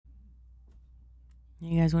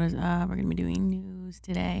You guys, what is up? We're gonna be doing news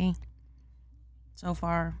today. So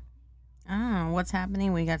far, what's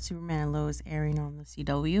happening? We got Superman and Lois airing on the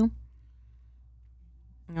CW.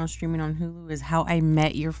 Streaming on Hulu is How I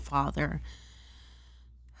Met Your Father.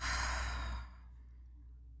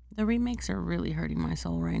 The remakes are really hurting my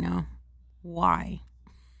soul right now. Why?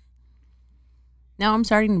 Now I'm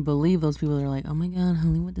starting to believe those people that are like, oh my god,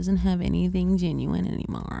 Hollywood doesn't have anything genuine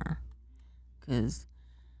anymore. Because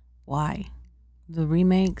why? The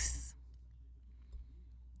remakes.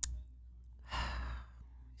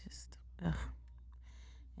 Just, ugh.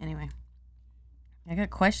 Anyway. I got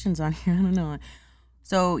questions on here. I don't know.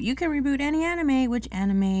 So you can reboot any anime. Which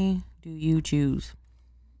anime do you choose?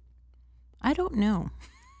 I don't know.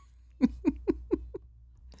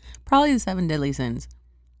 Probably the Seven Deadly Sins.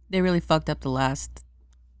 They really fucked up the last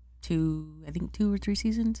two or three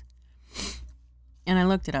seasons. And I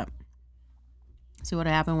looked it up. So what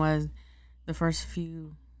happened was the first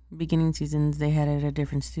few beginning seasons they had it at a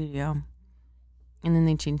different studio. And then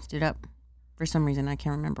they changed it up for some reason. I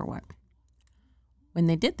can't remember what. When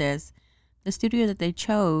they did this, the studio that they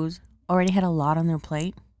chose already had a lot on their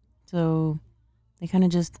plate. So they kind of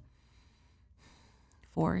just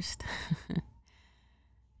forced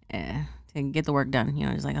to get the work done.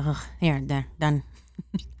 Just like, oh, here, there, done.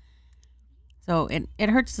 So it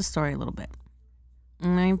hurts the story a little bit.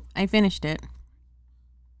 And I finished it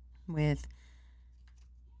with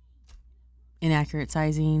inaccurate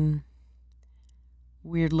sizing,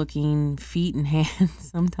 weird looking feet and hands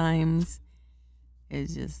sometimes.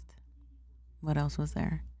 It's just, what else was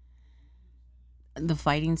there? The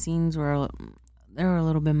fighting scenes were a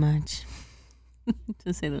little bit much,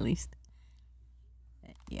 to say the least.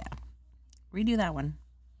 Yeah. Redo that one.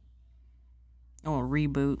 Oh, a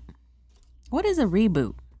reboot. What is a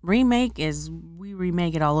reboot? Remake is we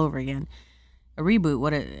remake it all over again. A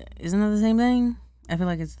reboot, isn't that the same thing? I feel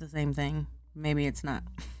like it's the same thing. Maybe it's not.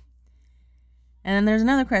 And then there's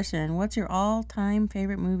another question. What's your all-time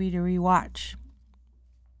favorite movie to rewatch?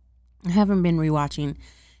 I haven't been rewatching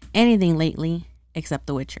anything lately except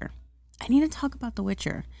The Witcher. I need to talk about The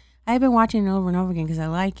Witcher. I've been watching it over and over again because I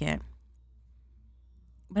like it.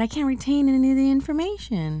 But I can't retain any of the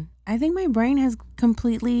information. I think my brain has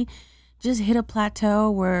completely just hit a plateau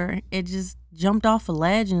where it just jumped off a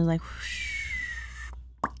ledge and is like, whoosh.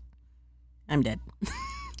 I'm dead.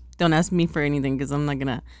 Don't ask me for anything because I'm not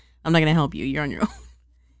gonna help you. You're on your own.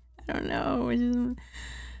 I don't know. It's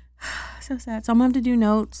just so sad. So I'm gonna have to do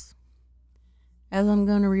notes as I'm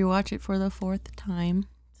gonna rewatch it for the 4th time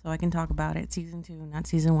so I can talk about it. Season 2, not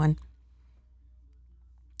season 1.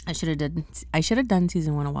 I should have done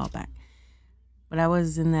season 1 a while back, but I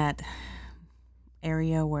was in that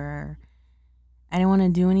area where I didn't want to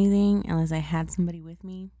do anything unless I had somebody with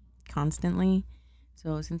me constantly.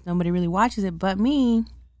 So since nobody really watches it but me,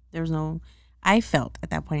 I felt at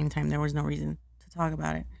that point in time there was no reason to talk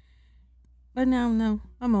about it. But now, no,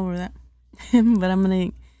 I'm over that. But I'm going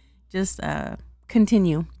to just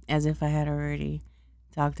continue as if I had already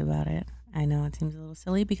talked about it. I know it seems a little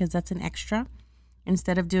silly because that's an extra.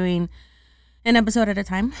 Instead of doing an episode at a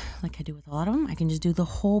time, like I do with a lot of them, I can just do the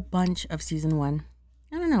whole bunch of season 1.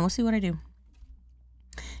 I don't know. We'll see what I do.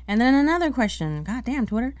 And then another question. God damn,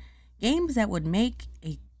 Twitter. Games that would make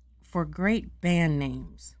for great band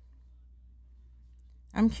names.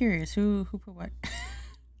 I'm curious. Who put what?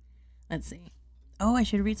 Let's see. Oh, I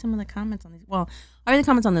should read some of the comments on these. Well, I read the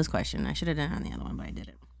comments on this question. I should have done it on the other one, but I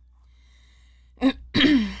did it.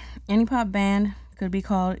 Any pop band could be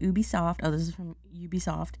called Ubisoft. Oh, this is from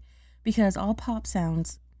Ubisoft. Because all pop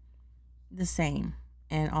sounds the same.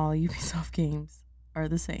 And all Ubisoft games are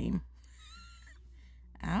the same.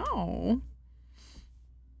 Ow.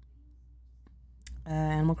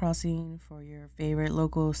 Animal Crossing for your favorite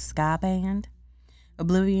local ska band.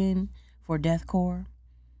 Oblivion for deathcore.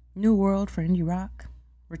 New World for indie rock.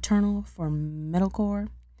 Returnal for metalcore.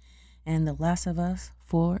 And The Last of Us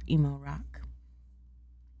for emo rock.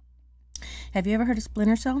 Have you ever heard of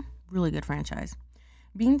Splinter Cell? Really good franchise.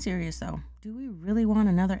 Being serious though, do we really want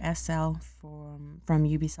another SL from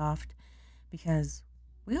Ubisoft? Because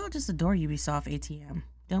we all just adore Ubisoft ATM,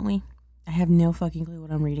 don't we? I have no fucking clue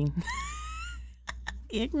what I'm reading.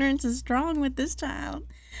 The ignorance is strong with this child.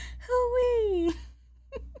 Hoo-wee.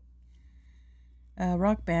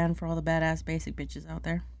 Rock band for all the badass basic bitches out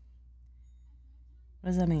there. What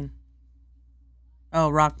does that mean? Oh,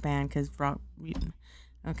 rock band, because rock...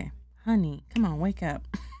 Okay. Honey, come on, wake up.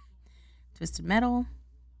 Twisted Metal.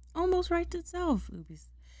 Almost writes itself. Oobies.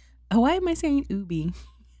 Oh, why am I saying Ubi?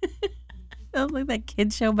 That was like that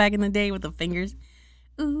kid show back in the day with the fingers.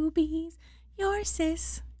 Oobies, your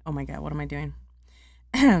sis. Oh my god, what am I doing?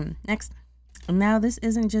 Next. Now, this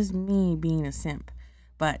isn't just me being a simp,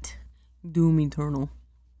 but Doom Eternal.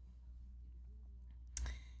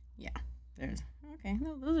 Yeah, there's okay.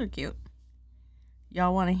 No, those are cute.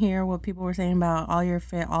 Y'all want to hear what people were saying about all your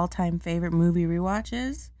all-time favorite movie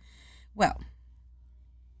rewatches? Well,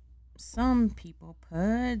 some people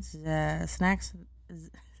put Snack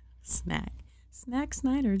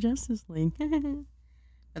Snyder Justice League.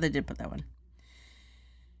 But they did put that one.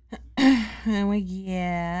 And we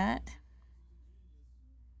get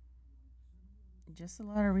just a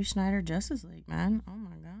lot of Snyder Justice League, man. Oh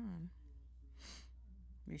my god.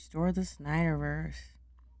 Restore the Snyderverse.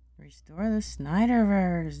 Restore the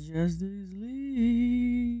Snyderverse. Justice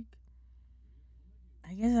League.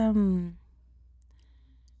 I guess I'm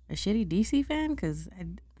a shitty DC fan because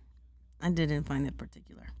I didn't find it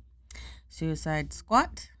particular. Suicide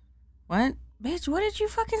Squad. What? Bitch, what did you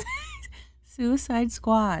fucking say? Suicide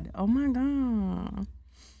Squad. Oh my god.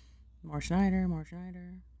 More Schneider.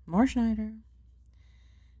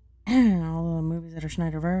 All the movies that are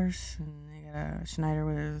Snyderverse. And they got a Schneider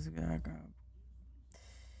with his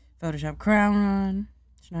Photoshop crown on.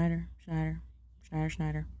 Schneider.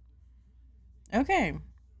 Okay.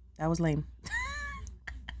 That was lame.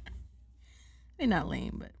 Not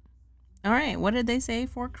lame, but. Alright, what did they say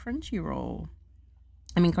for Crunchyroll?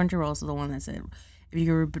 I mean, Crunchyroll is the one that said, if you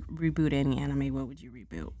could reboot any anime, what would you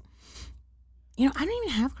reboot? You know, I don't even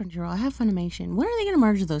have Crunchyroll. I have Funimation. When are they going to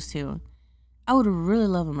merge those two? I would really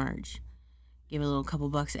love a merge. Give it a little couple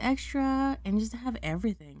bucks extra and just have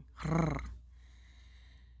everything.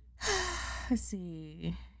 Let's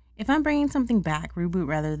see. If I'm bringing something back, reboot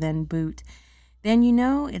rather than boot, then you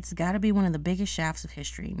know it's got to be one of the biggest shafts of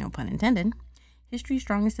history. No pun intended. History's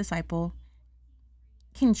strongest disciple,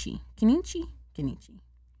 Kenichi. I think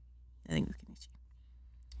it's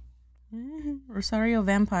Kenichi. Rosario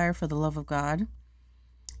Vampire, for the love of God.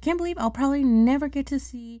 Can't believe I'll probably never get to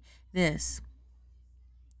see this.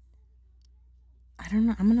 I don't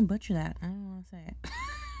know. I'm going to butcher that. I don't want to say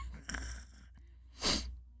it.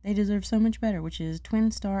 They deserve so much better, which is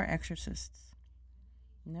Twin Star Exorcists.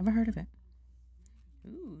 Never heard of it.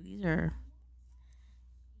 Ooh, these are...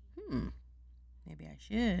 Maybe I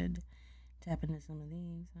should tap into some of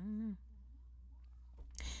these. I don't know.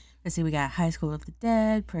 Let's see, we got High School of the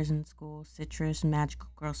Dead, Prison School, Citrus, Magical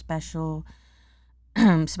Girl Special,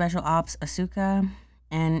 Special Ops Asuka,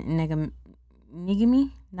 and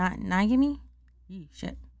Nigami? Not Nagami? Yee,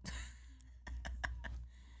 shit.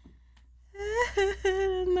 I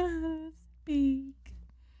don't know how to speak.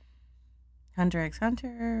 Hunter x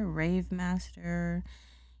Hunter, Rave Master,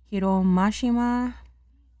 Hiro Mashima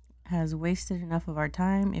has wasted enough of our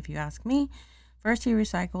time, if you ask me. First, he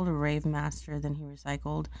recycled a Rave Master, then he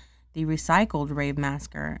recycled the recycled Rave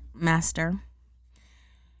Master.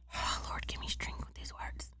 Oh, Lord, give me strength with these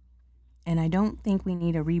words. And I don't think we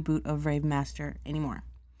need a reboot of Rave Master anymore.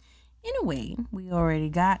 In a way, we already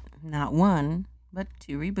got not one, but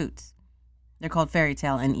two reboots. They're called Fairy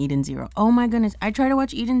Tail and Eden Zero. Oh my goodness, I tried to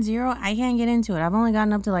watch Eden Zero. I can't get into it. I've only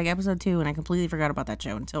gotten up to like episode 2, and I completely forgot about that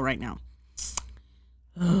show until right now.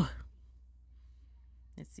 Ugh.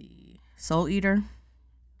 Let's see. Soul Eater.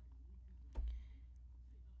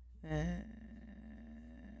 I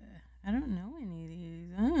don't know any of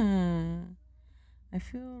these. I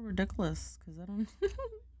feel ridiculous because I don't.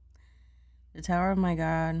 The Tower of My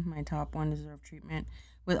God, my top one, deserved treatment,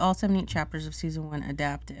 with all 78 chapters of season 1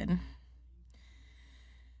 adapted.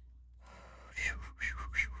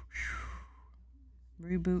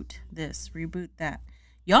 Reboot this, reboot that.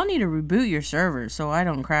 Y'all need to reboot your servers so I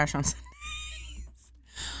don't crash on Sundays.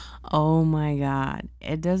 Oh my god.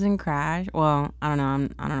 It doesn't crash. Well, I don't know.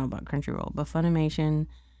 I don't know about Crunchyroll, but Funimation,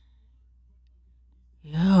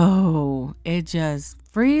 yo, it just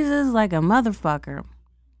freezes like a motherfucker.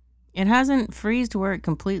 It hasn't freezed to where it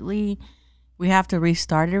completely, we have to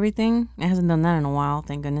restart everything. It hasn't done that in a while,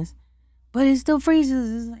 thank goodness. But it still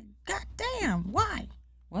freezes. It's like, god damn, why?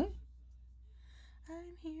 What?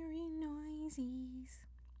 I'm hearing noises.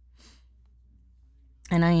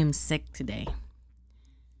 And I am sick today.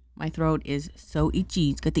 My throat is so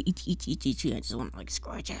itchy. It's got the itchy. I just want to like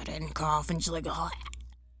scratch out and cough and just like, oh.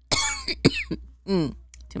 Too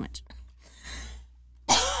much.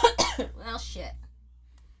 Well, shit.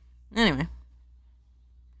 Anyway.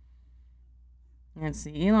 Let's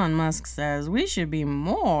see. Elon Musk says we should be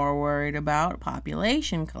more worried about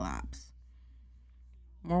population collapse.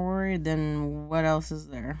 More worried than what else is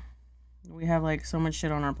there? We have like so much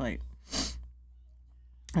shit on our plate.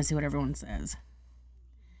 Let's see what everyone says.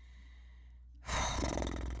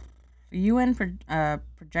 UN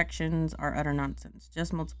projections are utter nonsense.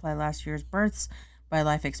 Just multiply last year's births by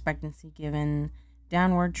life expectancy given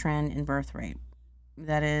downward trend in birth rate.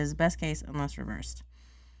 That is best case unless reversed.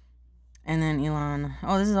 And then Elon,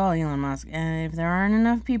 this is all Elon Musk. And if there aren't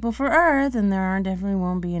enough people for Earth, then definitely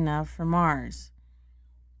won't be enough for Mars.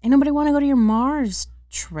 Ain't nobody want to go to your Mars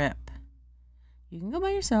trip. You can go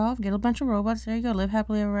by yourself, get a bunch of robots, there you go, live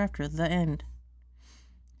happily ever after, the end.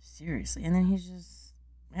 Seriously. And then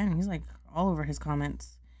he's like all over his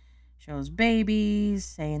comments. Shows babies,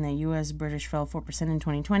 saying that U.S. British fell 4% in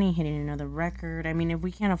 2020, hitting another record. I mean, if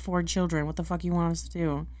we can't afford children, what the fuck you want us to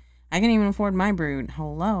do? I can't even afford my brood.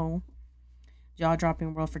 Hello?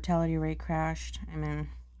 Jaw-dropping world fertility rate crashed. I mean,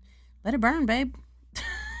 let it burn, babe.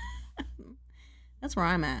 That's where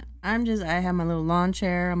I'm at. I have my little lawn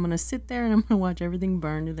chair. I'm going to sit there and I'm going to watch everything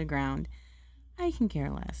burn to the ground. I can care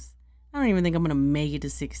less. I don't even think I'm going to make it to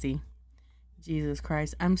 60. Jesus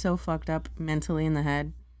Christ. I'm so fucked up mentally in the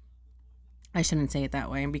head. I shouldn't say it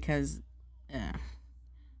that way because,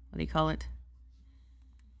 what do you call it?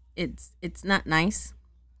 It's not nice,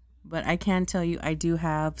 but I can tell you I do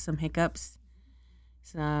have some hiccups,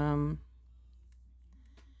 some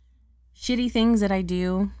shitty things that I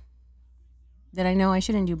do that I know I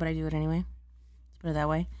shouldn't do, but I do it anyway. Let's put it that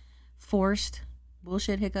way. Forced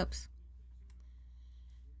bullshit hiccups.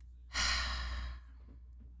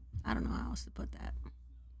 I don't know how else to put that.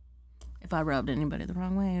 If I rubbed anybody the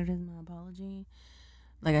wrong way, it is my apology.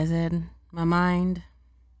 Like I said, my mind,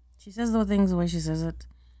 she says the things the way she says it,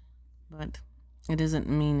 but it doesn't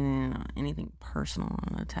mean anything personal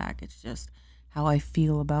on an attack. It's just how I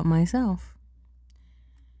feel about myself.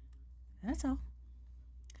 That's all.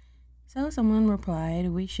 So someone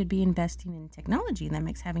replied, we should be investing in technology that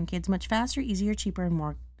makes having kids much faster, easier, cheaper, and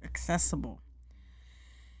more accessible.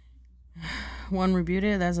 One rebuked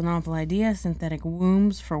it as an awful idea. Synthetic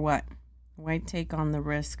wombs for what? White take on the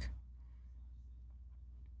risk.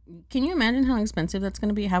 Can you imagine how expensive that's going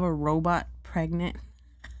to be? Have a robot pregnant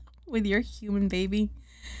with your human baby?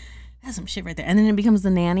 That's some shit right there. And then it becomes the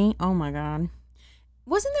nanny. Oh my God.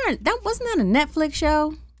 Wasn't that a Netflix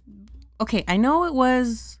show? Okay, I know it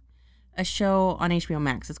was a show on HBO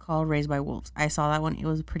Max. It's called Raised by Wolves. I saw that one. It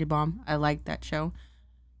was a pretty bomb. I liked that show.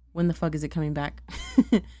 When the fuck is it coming back?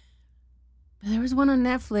 But there was one on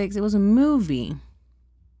Netflix. It was a movie.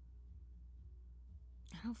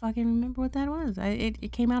 I don't fucking remember what that was.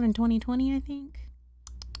 It came out in 2020, I think.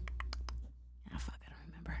 Fuck, I don't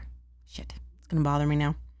remember. Shit. It's gonna bother me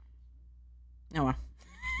now. Oh well.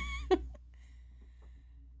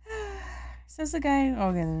 Says the guy,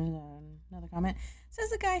 okay, another comment.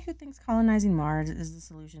 Says the guy who thinks colonizing Mars is the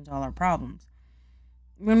solution to all our problems.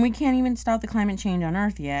 When we can't even stop the climate change on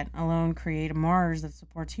Earth yet, alone create a Mars that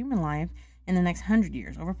supports human life in the next 100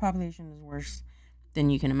 years. Overpopulation is worse than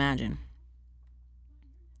you can imagine.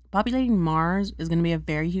 Populating Mars is going to be a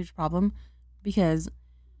very huge problem because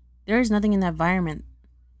there is nothing in that environment,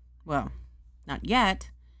 well, not yet,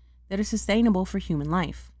 that is sustainable for human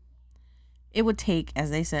life. It would take,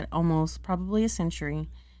 as they said, almost probably a century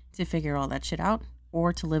to figure all that shit out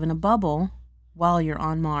or to live in a bubble while you're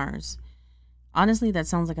on Mars. Honestly, that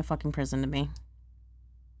sounds like a fucking prison to me.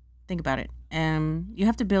 Think about it. You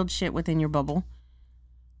have to build shit within your bubble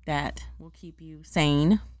that will keep you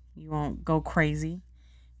sane. You won't go crazy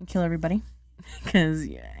and kill everybody. Because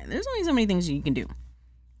there's only so many things you can do.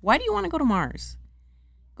 Why do you want to go to Mars?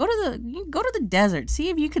 Go to the desert. See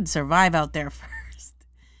if you could survive out there first.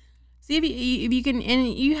 See if you can, and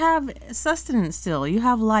you have sustenance still. You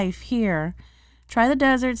have life here. Try the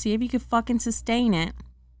desert. See if you could fucking sustain it.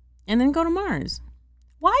 And then go to Mars.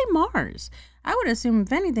 Why Mars? I would assume,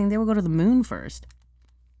 if anything, they would go to the moon first.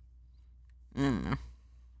 I don't know.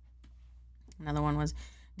 Another one was,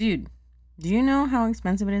 dude, do you know how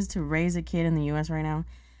expensive it is to raise a kid in the U.S. right now?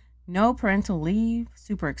 No parental leave,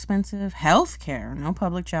 super expensive, health care, no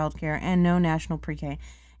public child care, and no national pre-K.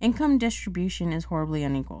 Income distribution is horribly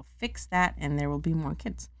unequal. Fix that and there will be more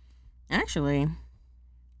kids. Actually,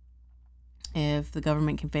 if the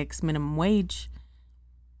government can fix minimum wage,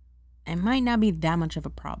 it might not be that much of a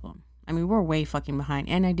problem. I mean, we're way fucking behind.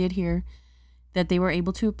 And I did hear that they were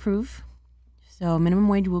able to approve. So minimum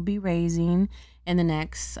wage will be raising in the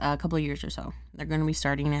next couple of years or so. They're going to be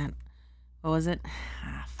starting at, what was it?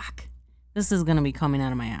 Fuck. This is going to be coming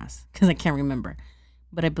out of my ass because I can't remember.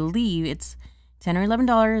 But I believe it's $10 or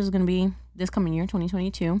 $11 is going to be this coming year,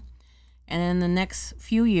 2022. And then the next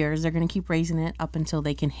few years, they're going to keep raising it up until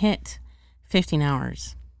they can hit 15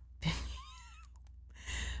 hours.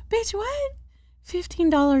 Bitch, what?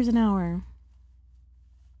 $15 an hour.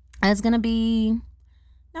 That's going to be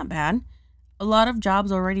not bad. A lot of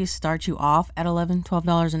jobs already start you off at $11,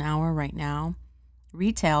 $12 an hour right now.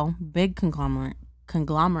 Retail, big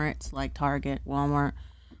conglomerates like Target, Walmart,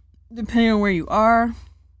 depending on where you are,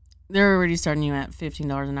 they're already starting you at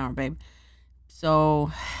 $15 an hour, babe.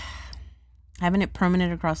 So having it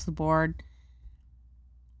permanent across the board,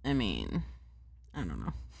 I mean, I don't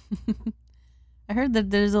know. I heard that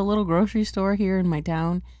there's a little grocery store here in my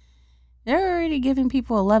town. They're already giving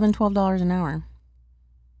people $11, $12 an hour.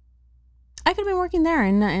 I could have been working there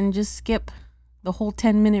and just skip the whole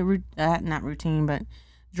 10-minute, not routine, but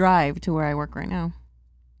drive to where I work right now.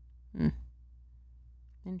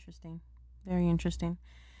 Interesting. Very interesting.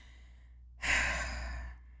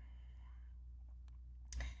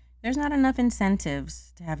 There's not enough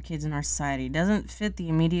incentives to have kids in our society. It doesn't fit the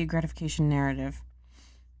immediate gratification narrative.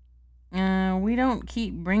 We don't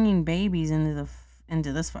keep bringing babies into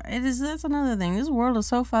this fight. That's another thing. This world is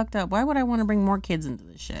so fucked up. Why would I want to bring more kids into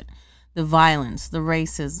this shit? The violence, the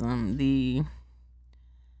racism, the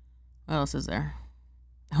what else is there?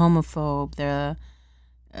 Homophobe, the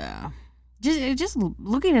just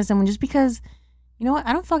looking at someone just because, you know what?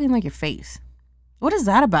 I don't fucking like your face. What is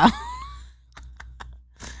that about?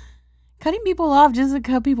 Cutting people off just to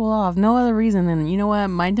cut people off. No other reason than, you know what?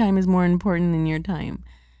 My time is more important than your time.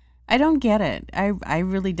 I don't get it. I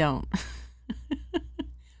really don't.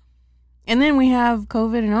 And then we have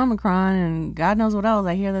COVID and Omicron and God knows what else.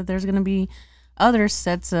 I hear that there's going to be other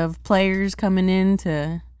sets of players coming in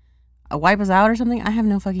to wipe us out or something. I have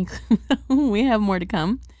no fucking clue. We have more to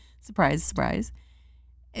come. Surprise, surprise.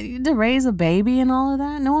 To raise a baby and all of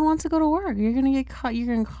that, no one wants to go to work. You're going to get caught. You're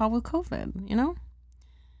going to get caught with COVID, you know?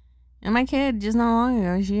 And my kid, just not long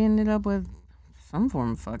ago, she ended up with some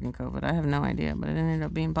form of fucking COVID. I have no idea, but it ended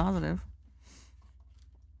up being positive.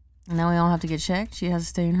 And now we all have to get checked. She has to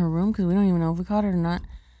stay in her room because we don't even know if we caught it or not.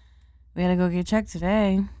 We had to go get checked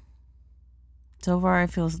today. So far, I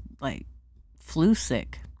feel like flu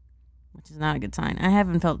sick, which is not a good sign. I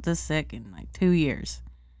haven't felt this sick in like 2 years.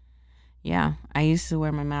 Yeah, I used to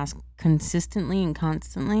wear my mask consistently and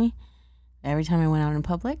constantly every time I went out in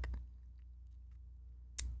public.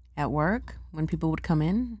 At work, when people would come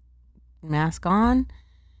in, mask on,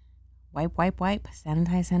 wipe,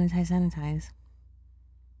 sanitize.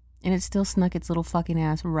 And it still snuck its little fucking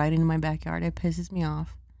ass right into my backyard. It pisses me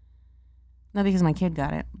off. Not because my kid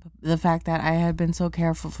got it, but the fact that I had been so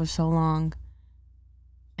careful for so long.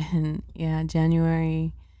 And yeah,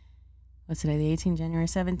 January 18th, January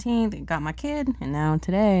 17th, I got my kid. And now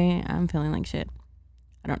today, I'm feeling like shit.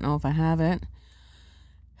 I don't know if I have it.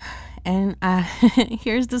 And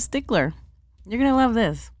here's the stickler. You're going to love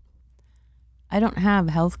this. I don't have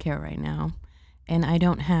health care right now. And I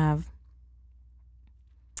don't have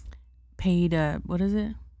paid,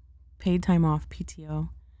 paid time off, PTO.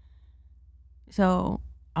 So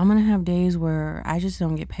I'm going to have days where I just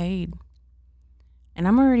don't get paid. And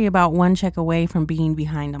I'm already about one check away from being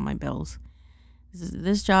behind on my bills.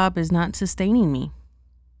 This job is not sustaining me,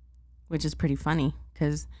 which is pretty funny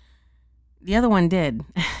because the other one did.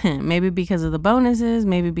 Maybe because of the bonuses,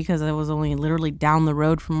 maybe because I was only literally down the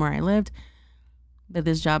road from where I lived. But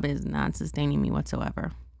this job is not sustaining me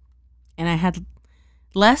whatsoever. And I had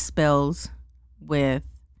less bills with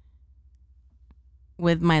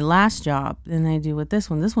my last job than I do with this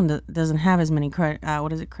one. This one doesn't have as many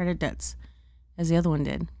credit debts as the other one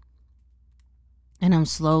did. And I'm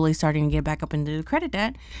slowly starting to get back up into the credit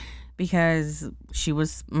debt because she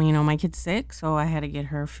was, my kid's sick, so I had to get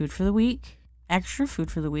her food for the week, extra food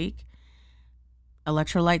for the week,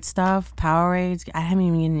 electrolyte stuff, Powerades. I haven't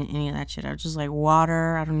even getting any of that shit. I was just like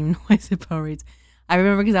water. I don't even know why I said Powerades. I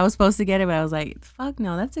remember because I was supposed to get it, but I was like, fuck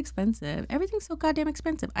no, that's expensive. Everything's so goddamn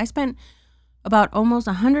expensive. I spent about almost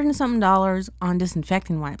 $100 and something on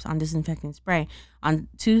disinfecting wipes, on disinfecting spray, on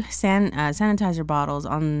 2 sanitizer bottles,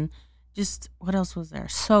 on just, what else was there?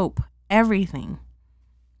 Soap, everything.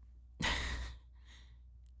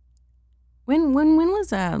 When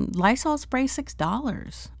was Lysol spray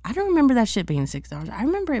 $6? I don't remember that shit being $6. I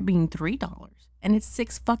remember it being $3, and it's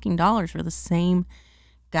 $6 fucking for the same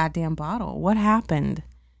goddamn bottle. What happened?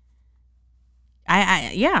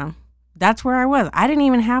 Yeah, that's where I was. I didn't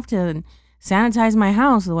even have to sanitize my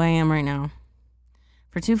house the way I am right now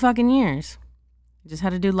for 2 fucking years. Just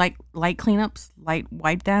had to do light cleanups, light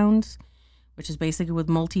wipe downs, which is basically with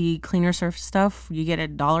multi cleaner surface stuff you get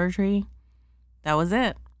at Dollar Tree. That was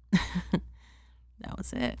it. That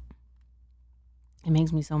was it. It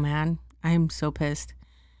makes me so mad. I'm so pissed.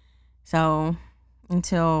 So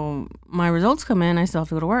until my results come in, I still have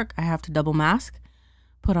to go to work. I have to double mask,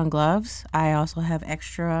 put on gloves. I also have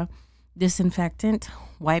extra disinfectant,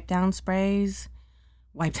 wipe down sprays,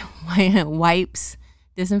 wipes,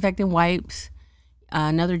 disinfectant wipes,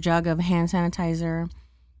 another jug of hand sanitizer.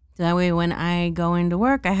 So that way when I go into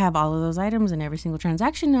work, I have all of those items, and every single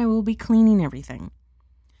transaction I will be cleaning everything.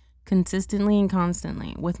 consistently and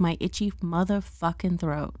constantly with my itchy motherfucking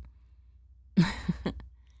throat.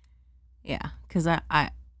 Yeah, because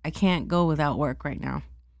I can't go without work right now.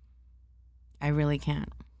 I really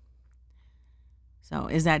can't. So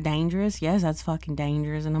is that dangerous? Yes, that's fucking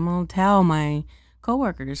dangerous. And I'm going to tell my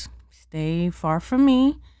coworkers, stay far from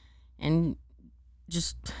me and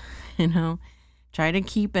just, try to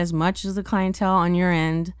keep as much as the clientele on your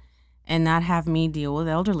end and not have me deal with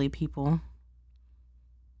elderly people.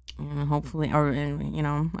 And hopefully, I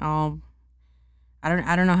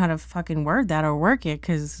don't know how to fucking word that or work it,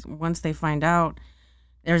 because once they find out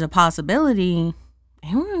there's a possibility,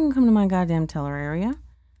 anyone can come to my goddamn teller area.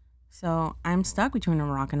 So I'm stuck between a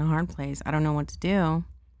rock and a hard place. I don't know what to do.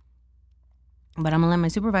 But I'm going to let my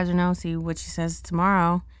supervisor know, see what she says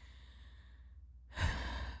tomorrow.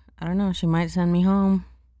 I don't know. She might send me home.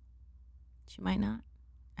 She might not.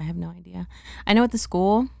 I have no idea. I know at the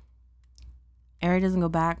school, Ari doesn't go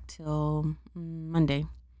back till Monday.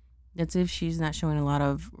 That's if she's not showing a lot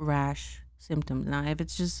of rash symptoms. Now, if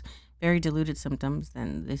it's just very diluted symptoms,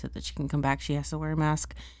 then they said that she can come back. She has to wear a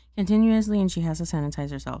mask continuously and she has to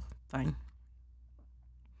sanitize herself. Fine.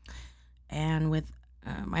 And with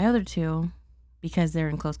my other two, because they're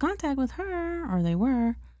in close contact with her, or they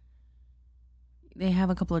were, they have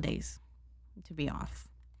a couple of days to be off.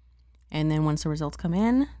 And then once the results come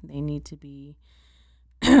in, they need to be,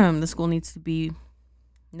 the school needs to be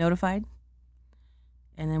notified.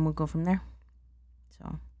 And then we'll go from there.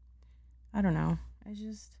 So, I don't know.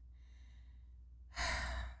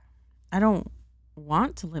 I don't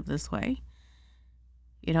want to live this way.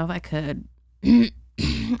 If I could,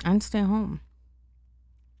 I'd stay home.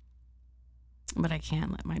 But I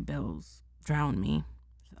can't let my bills drown me.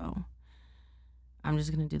 So, I'm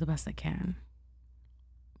just going to do the best I can.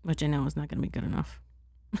 Which I know is not going to be good enough.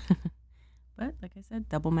 But, like I said,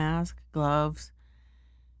 double mask, gloves,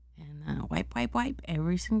 and wipe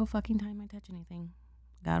every single fucking time I touch anything.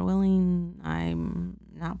 God willing, I'm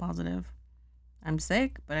not positive. I'm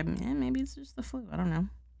sick, but maybe it's just the flu. I don't know.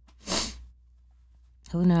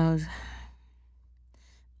 Who knows?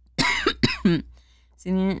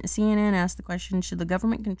 CNN asked the question, should the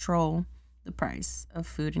government control the price of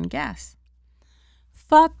food and gas?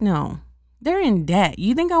 Fuck no. They're in debt.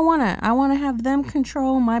 You think I wanna have them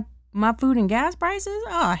control my food and gas prices?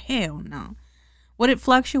 Oh, hell no. Would it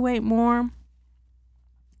fluctuate more?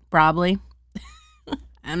 Probably.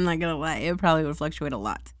 I'm not gonna lie. It probably would fluctuate a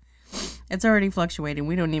lot. It's already fluctuating.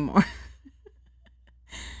 We don't need more.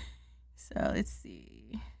 So let's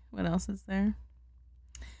see. What else is there?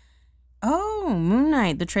 Oh, Moon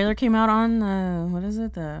Knight. The trailer came out on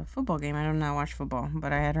the football game. I don't know, watch football,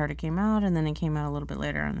 but I had heard it came out, and then it came out a little bit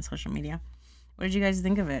later on the social media. What did you guys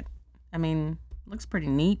think of it? I mean, looks pretty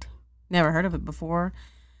neat. Never heard of it before,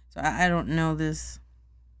 so I don't know this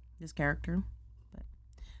character, but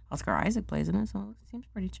Oscar Isaac plays in it, so it seems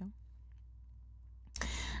pretty chill.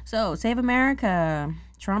 So, Save America.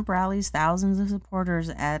 Trump rallies thousands of supporters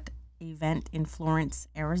at event in Florence,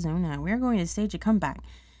 Arizona. We're going to stage a comeback,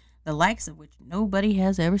 the likes of which nobody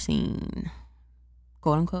has ever seen.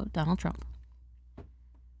 Quote unquote, Donald Trump.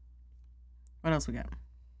 What else we got?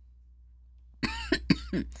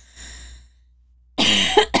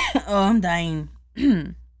 Oh, I'm dying.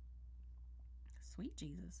 Sweet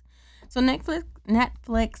Jesus. So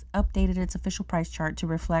Netflix updated its official price chart to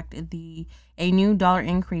reflect a new $1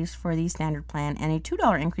 increase for the standard plan and a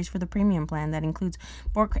 $2 increase for the premium plan that includes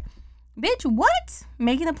four. Bitch, what?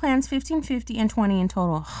 Making the plans $15.50 and $20 in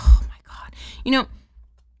total. Oh my god.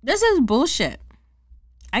 This is bullshit.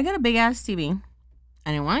 I got a big ass TV.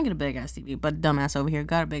 I didn't want to get a big ass TV, but dumbass over here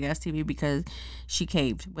got a big ass TV because she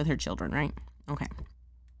caved with her children, right? Okay.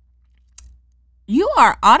 You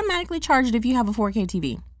are automatically charged if you have a 4K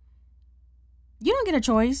TV. You don't get a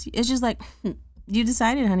choice. It's just like, you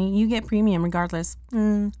decided, honey. You get premium regardless.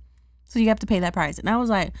 So you have to pay that price. And I was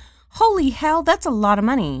like, holy hell, that's a lot of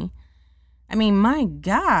money. I mean, my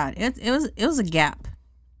God, it was a gap.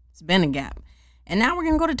 It's been a gap. And now we're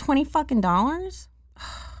going to go to $20 fucking dollars?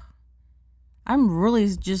 I'm really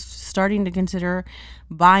just starting to consider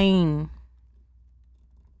buying,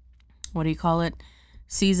 what do you call it?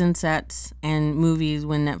 Season sets and movies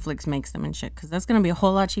when Netflix makes them and shit. Because that's going to be a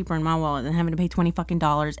whole lot cheaper in my wallet than having to pay $20 fucking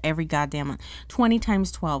dollars every goddamn month. 20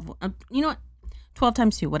 times 12. You know what? 12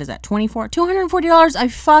 times 2. What is that? 24? $240 a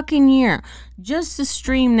fucking year. Just to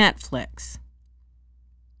stream Netflix.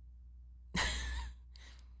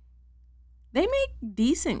 They make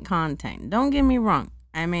decent content. Don't get me wrong.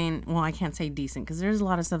 I mean, well, I can't say decent because there's a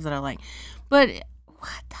lot of stuff that I like. But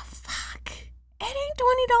what the fuck? It ain't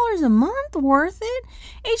 $20 a month worth it?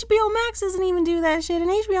 HBO Max doesn't even do that shit, and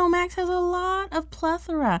HBO Max has a lot of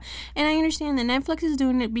plethora. And I understand that Netflix is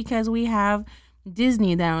doing it because we have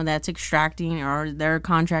Disney that's extracting, or their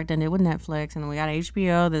contract ended with Netflix, and then we got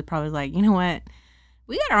HBO that's probably like, you know what?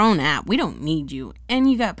 We got our own app. We don't need you.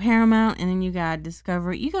 And you got Paramount, and then you got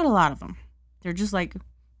Discovery. You got a lot of them. They're just like,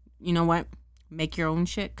 you know what? Make your own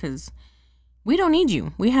shit, because we don't need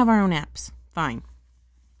you. We have our own apps. Fine.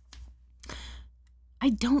 I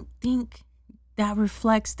don't think that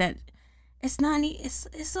reflects that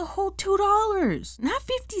it's a whole $2, not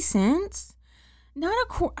 50 cents, not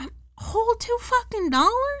a whole $2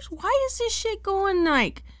 Why is this shit going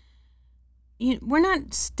like, we're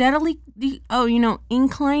not steadily,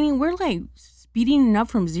 inclining. We're like speeding up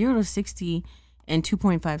from 0 to 60 in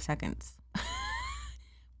 2.5 seconds.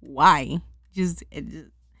 Why?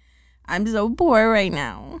 I'm so poor right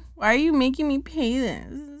now. Why are you making me pay this?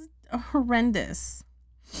 This is horrendous.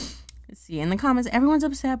 Let's see. In the comments, everyone's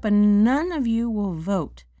upset, but none of you will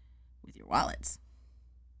vote with your wallets.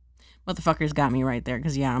 Motherfuckers got me right there,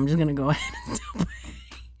 because, I'm just going to go ahead and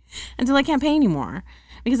until I can't pay anymore.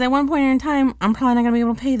 Because at one point in time, I'm probably not going to be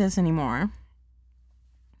able to pay this anymore.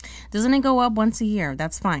 Doesn't it go up once a year?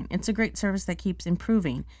 That's fine. It's a great service that keeps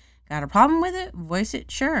improving. Got a problem with it? Voice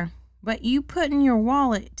it? Sure. But you put in your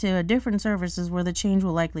wallet to a different services where the change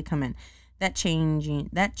will likely come in. That change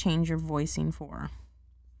you're voicing for.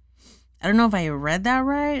 I don't know if I read that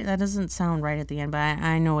right. That doesn't sound right at the end, but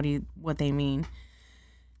I know what they mean.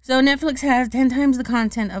 So Netflix has 10 times the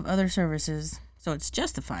content of other services, so it's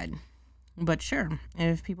justified. But sure,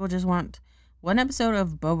 if people just want one episode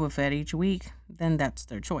of Boba Fett each week, then that's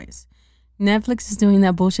their choice. Netflix is doing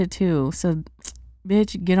that bullshit too, so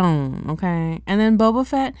bitch, get on, okay? And then Boba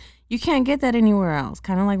Fett, you can't get that anywhere else.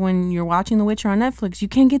 Kind of like when you're watching The Witcher on Netflix, you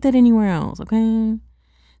can't get that anywhere else, okay?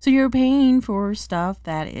 So you're paying for stuff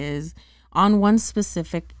that is on one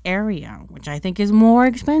specific area, which I think is more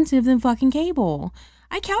expensive than fucking cable.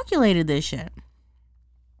 I calculated this shit.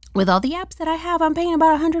 With all the apps that I have, I'm paying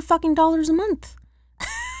about $100 fucking a month.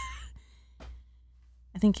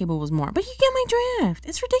 I think cable was more, but you get my drift.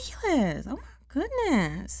 It's ridiculous. Oh my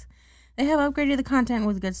goodness. They have upgraded the content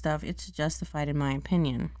with good stuff. It's justified in my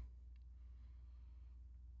opinion.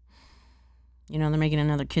 They're making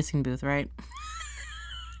another kissing booth, right?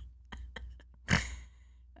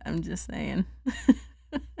 I'm just saying.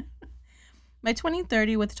 By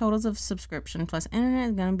 2030, with totals of subscription plus internet,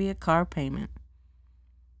 is going to be a car payment.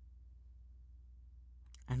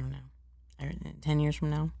 I don't know. 10 years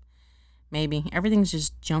from now? Maybe. Everything's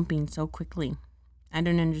just jumping so quickly. I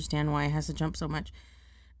don't understand why it has to jump so much.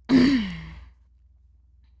 I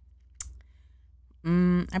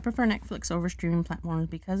prefer Netflix over streaming platforms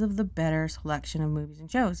because of the better selection of movies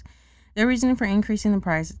and shows. The reason for increasing the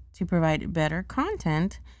price to provide better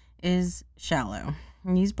content is shallow.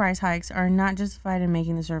 And these price hikes are not justified in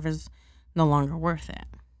making the service no longer worth it.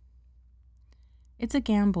 It's a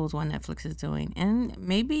gamble is what Netflix is doing. And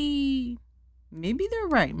maybe they're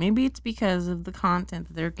right. Maybe it's because of the content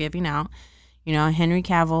that they're giving out. Henry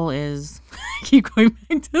Cavill is... I keep going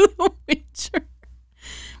back to The Witcher.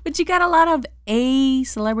 But you got a lot of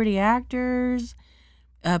celebrity actors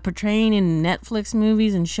portraying in Netflix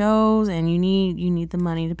movies and shows, and you need the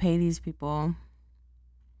money to pay these people.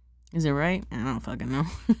 Is it right? I don't fucking know.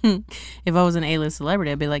 If I was an A-list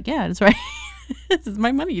celebrity, I'd be like, yeah, that's right. This is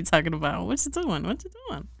my money you're talking about. What you doing?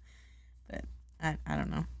 But I don't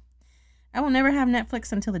know. I will never have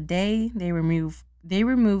Netflix until the day they remove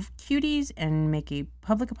cuties and make a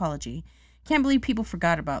public apology. Can't believe people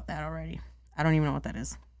forgot about that already. I don't even know what that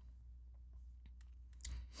is.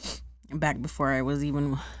 Back before I was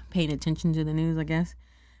even paying attention to the news, I guess.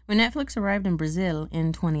 When Netflix arrived in Brazil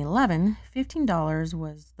in 2011, $15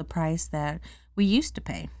 was the price that we used to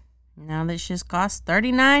pay. Now this just costs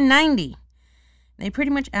 $39.90. They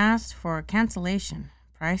pretty much asked for a cancellation.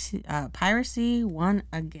 Piracy won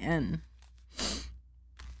again.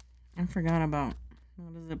 I forgot about,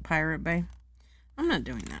 what is it, Pirate Bay? I'm not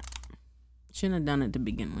doing that. Shouldn't have done it to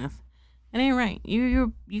begin with. It ain't right.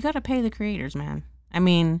 You got to pay the creators, man. I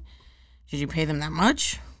mean, should you pay them that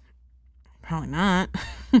much? Probably not.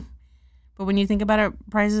 But when you think about it,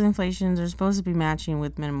 prices, inflations are supposed to be matching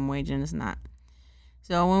with minimum wage, and it's not.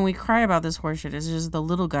 So when we cry about this horseshit, it's just the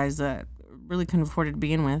little guys that really couldn't afford it to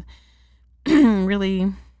begin with.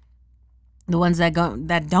 Really, the ones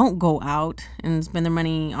that don't go out and spend their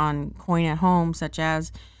money on coin at home, such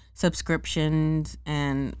as subscriptions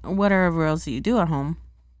and whatever else you do at home,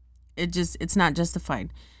 it's not justified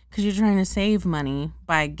because you're trying to save money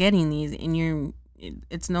by getting these, and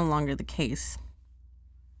it's no longer the case.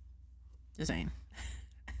 Just saying.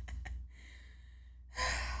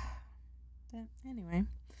 But anyway.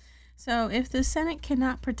 So, if the Senate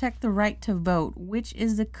cannot protect the right to vote, which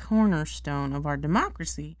is the cornerstone of our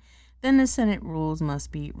democracy, then the Senate rules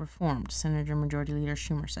must be reformed, Senator Majority Leader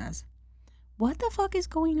Schumer says. What the fuck is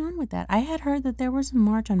going on with that? I had heard that there was a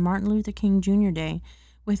march on Martin Luther King Jr. Day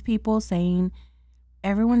with people saying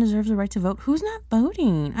everyone deserves the right to vote. Who's not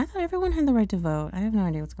voting? I thought everyone had the right to vote. I have no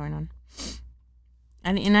idea what's going on.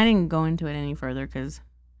 And I didn't go into it any further because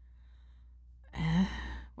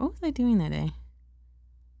what was I doing that day?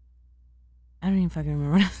 I don't even fucking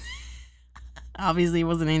remember. Obviously, it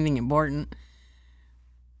wasn't anything important.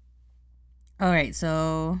 All right,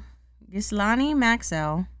 so Ghislaine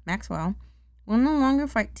Maxwell will no longer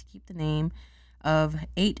fight to keep the name of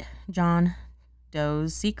 8 John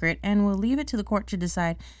Doe's secret and will leave it to the court to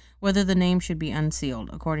decide whether the name should be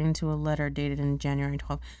unsealed, according to a letter dated in January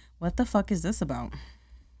 12th. What the fuck is this about?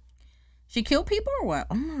 She killed people or what?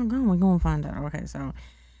 Oh my god, we're going to find out. Okay, so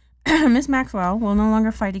Miss Maxwell will no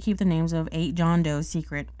longer fight to keep the names of 8 John Doe's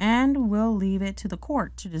secret and will leave it to the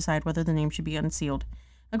court to decide whether the name should be unsealed.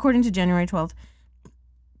 According to January 12th,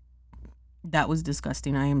 that was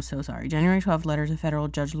disgusting. I am so sorry. January 12th letter to federal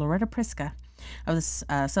judge Loretta Priska of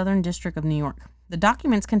the Southern District of New York. The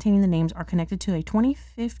documents containing the names are connected to a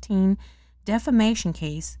 2015 defamation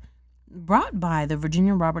case brought by the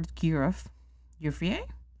Virginia Robert Giuffre?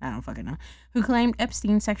 I don't fucking know, who claimed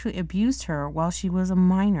Epstein sexually abused her while she was a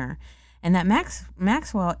minor, and that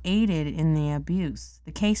Maxwell aided in the abuse.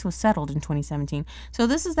 The case was settled in 2017. So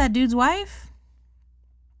this is that dude's wife?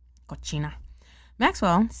 Cochina.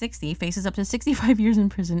 Maxwell, 60, faces up to 65 years in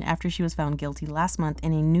prison after she was found guilty last month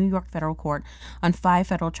in a New York federal court on 5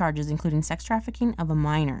 federal charges, including sex trafficking of a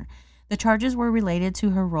minor. The charges were related to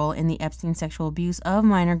her role in the Epstein sexual abuse of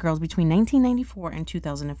minor girls between 1994 and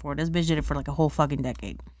 2004. This bitch did it for like a whole fucking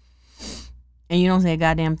decade. And you don't say a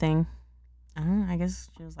goddamn thing. I guess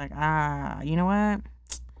she was like, you know what?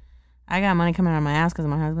 I got money coming out of my ass because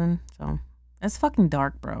of my husband. So that's fucking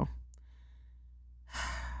dark, bro.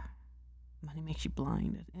 Money makes you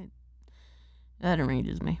blind. That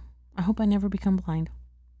enrages me. I hope I never become blind.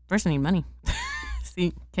 First, I need money.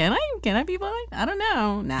 See, can I be blind? I don't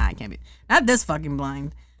know. Nah, I can't be. Not this fucking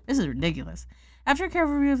blind. This is ridiculous. After a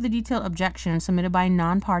careful review of the detailed objections submitted by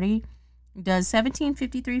non-party, does 17,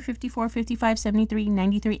 53, 54, 55, 73,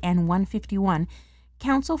 93, and 151,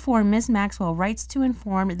 counsel for Ms. Maxwell writes to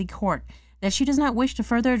inform the court that she does not wish to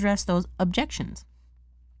further address those objections.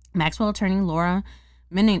 Maxwell attorney Laura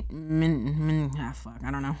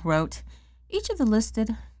wrote, each of the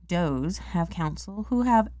listed does have counsel who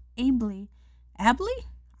have ably,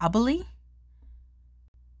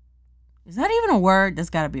 is that even a word? That's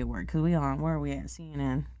got to be a word, because where are we at?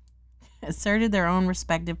 CNN. Asserted their own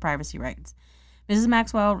respective privacy rights. Mrs.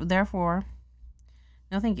 Maxwell, therefore,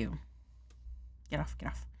 no thank you. Get off.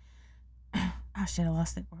 Oh shit, I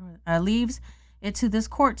lost it. Leaves it to this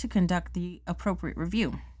court to conduct the appropriate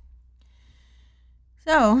review.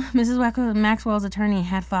 So, Mrs. Maxwell's attorney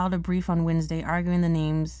had filed a brief on Wednesday arguing the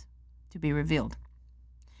names to be revealed.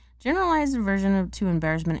 Generalized aversion to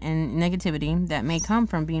embarrassment and negativity that may come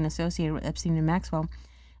from being associated with Epstein and Maxwell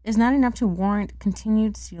is not enough to warrant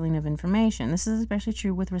continued sealing of information. This is especially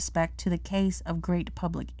true with respect to the case of great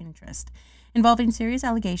public interest, involving serious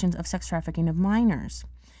allegations of sex trafficking of minors.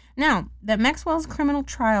 Now, that Maxwell's criminal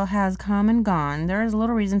trial has come and gone, there is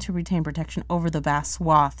little reason to retain protection over the vast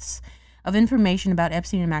swaths of information about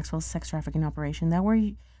Epstein and Maxwell's sex trafficking operation that were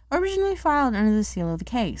originally filed under the seal of the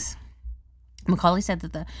case. Macaulay said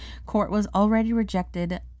that the court was already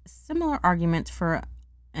rejected similar arguments for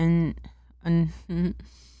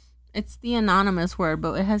it's the anonymous word,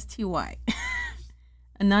 but it has TY.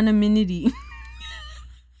 Anonymity.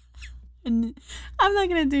 And I'm not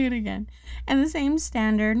going to do it again. And the same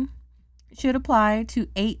standard should apply to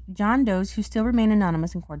 8 John Does who still remain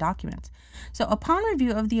anonymous in court documents. So upon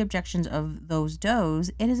review of the objections of those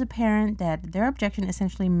Does, it is apparent that their objection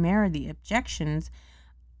essentially mirrored the objections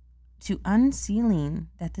to unsealing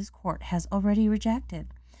that this court has already rejected.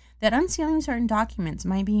 That unsealing certain documents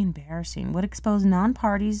might be embarrassing, would expose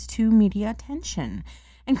non-parties to media attention,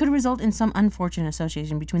 and could result in some unfortunate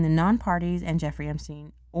association between the non-parties and Jeffrey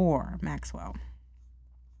Epstein or Maxwell.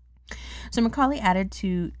 So Macaulay added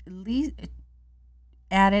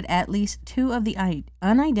at least 2 of the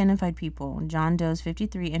unidentified people, John Doe's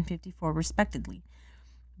 53 and 54 respectively,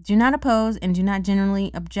 do not oppose and do not generally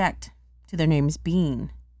object to their names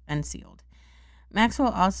being unsealed.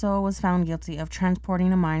 Maxwell also was found guilty of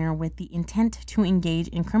transporting a minor with the intent to engage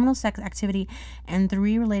in criminal sex activity and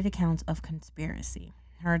 3 related counts of conspiracy.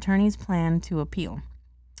 Her attorneys plan to appeal.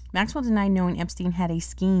 Maxwell denied knowing Epstein had a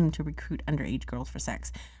scheme to recruit underage girls for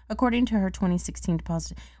sex, according to her 2016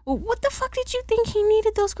 deposit. Well, what the fuck did you think he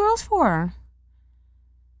needed those girls for?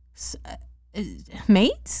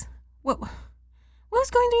 Mates? What was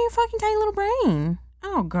going through your fucking tiny little brain?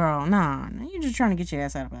 Oh, girl, nah. You're just trying to get your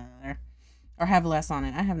ass out of there. Or have less on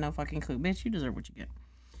it. I have no fucking clue. Bitch, you deserve what you get.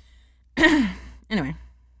 Anyway,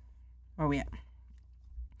 where are we at?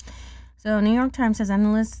 So, New York Times says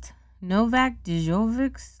analyst Novak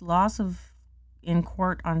Djokovic's loss in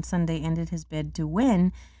court on Sunday ended his bid to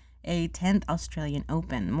win a 10th Australian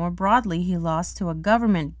Open. More broadly, he lost to a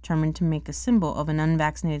government determined to make a symbol of an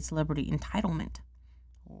unvaccinated celebrity entitlement.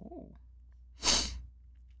 Oh.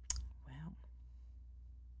 Well.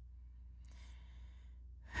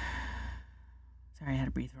 Sorry, I had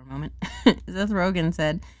to breathe for a moment. Seth Rogen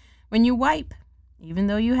said, when you wipe, even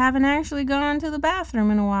though you haven't actually gone to the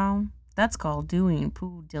bathroom in a while, that's called doing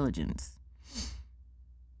due diligence.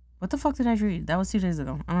 What the fuck did I read? That was 2 days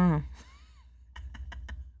ago. I don't know.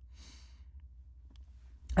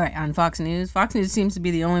 All right, on Fox News. Fox News seems to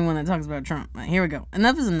be the only one that talks about Trump. Right, here we go.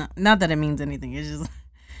 Enough is enough. Not that it means anything. It's just,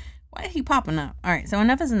 why is he popping up? All right, so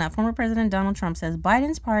enough is enough. Former President Donald Trump says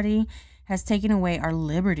Biden's party has taken away our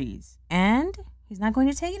liberties, and he's not going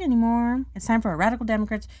to take it anymore. It's time for our radical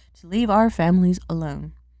Democrats to leave our families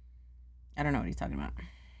alone. I don't know what he's talking about.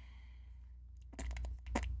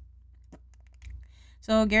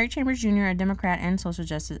 So Gary Chambers Jr., a Democrat and social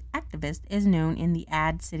justice activist, is known in the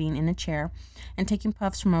ad sitting in a chair and taking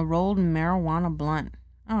puffs from a rolled marijuana blunt.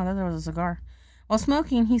 Oh, I thought that was a cigar. While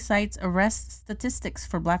smoking, he cites arrest statistics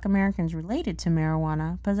for Black Americans related to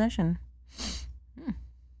marijuana possession.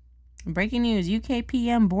 Breaking news, UK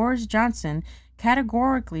PM Boris Johnson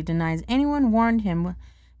categorically denies anyone warned him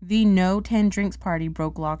the no 10 drinks party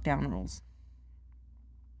broke lockdown rules.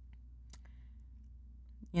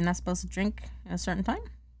 You're not supposed to drink at a certain time?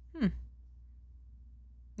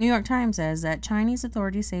 New York Times says that Chinese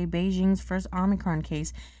authorities say Beijing's first Omicron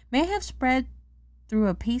case may have spread through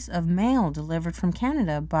a piece of mail delivered from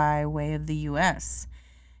Canada by way of the U.S.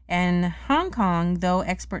 And Hong Kong, though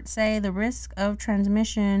experts say the risk of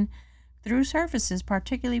transmission through surfaces,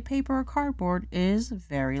 particularly paper or cardboard, is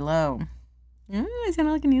very low. I sound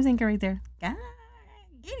like a news anchor right there. Get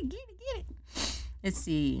it. Let's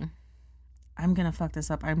see. I'm going to fuck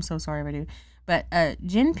this up. I'm so sorry if I do. But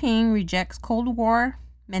Jinping rejects Cold War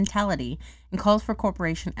mentality and calls for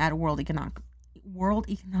cooperation at World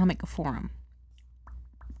Economic Forum.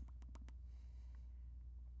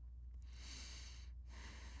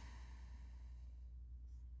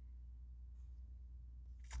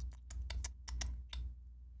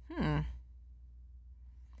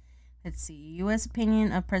 Let's see. U.S.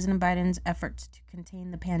 opinion of President Biden's efforts to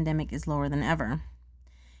contain the pandemic is lower than ever.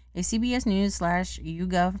 A CBS News /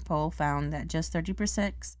 YouGov poll found that just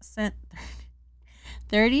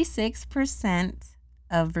 36%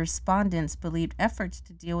 of respondents believed efforts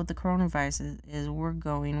to deal with the coronavirus were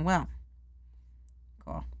going well.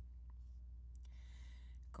 Cool.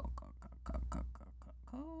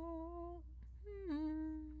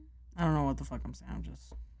 I don't know what the fuck I'm saying.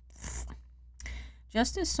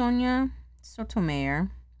 Justice Sonia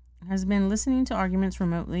Sotomayor has been listening to arguments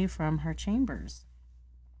remotely from her chambers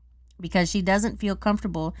because she doesn't feel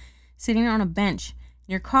comfortable sitting on a bench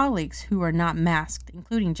near colleagues who are not masked,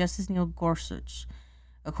 including Justice Neil Gorsuch,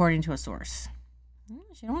 according to a source.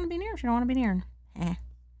 She don't want to be near. I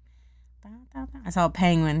saw a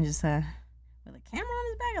penguin just with a camera on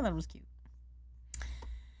his back. I thought it was cute.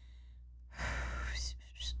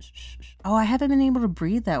 Oh, I haven't been able to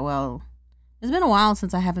breathe that well. It's been a while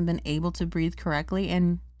since I haven't been able to breathe correctly,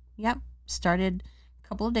 and started a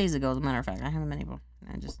couple of days ago, as a matter of fact. I haven't been able.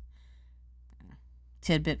 I just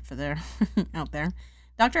tidbit for there out there.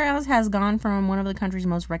 Dr. Oz has gone from one of the country's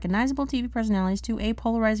most recognizable TV personalities to a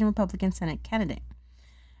polarizing Republican Senate candidate,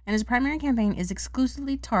 and his primary campaign is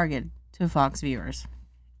exclusively targeted to Fox viewers.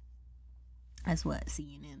 That's what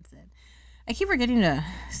CNN said. I keep forgetting to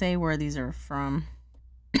say where these are from.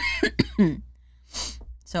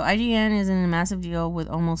 So IGN is in a massive deal with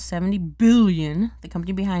almost $70 billion. The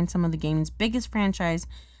company behind some of the game's biggest franchise,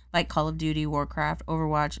 like Call of Duty, Warcraft,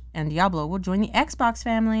 Overwatch, and Diablo, will join the Xbox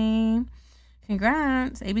family.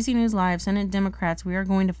 Congrats. ABC News Live, Senate Democrats, we are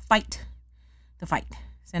going to fight the fight,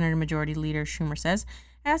 Senator Majority Leader Schumer says,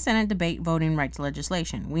 as Senate debate voting rights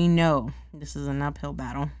legislation. We know this is an uphill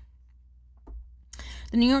battle.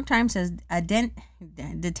 The New York Times says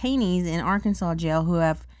detainees in Arkansas jail who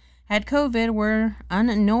have had COVID were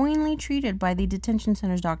unknowingly treated by the detention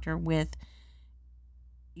center's doctor with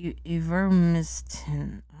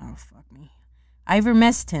ivermectin.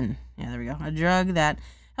 Ivermectin. Yeah, there we go. A drug that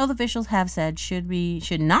health officials have said should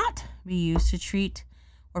not be used to treat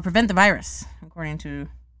or prevent the virus, according to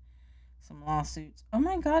some lawsuits. Oh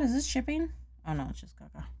my God, is this shipping? Oh no, it's just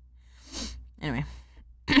caca. Anyway.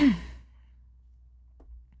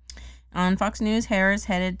 On Fox News, Harris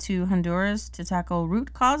headed to Honduras to tackle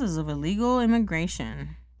root causes of illegal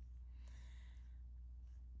immigration.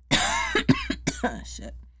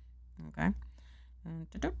 Shit. Okay.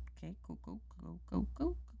 Okay,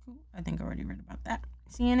 cool. I think I already read about that.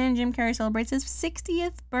 CNN, Jim Carrey celebrates his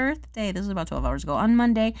 60th birthday. This was about 12 hours ago on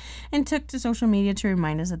Monday, and took to social media to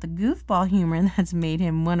remind us that the goofball humor that's made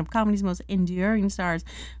him one of comedy's most enduring stars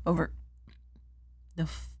over the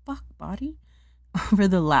fuck body over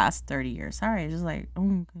the last 30 years. Sorry, just like,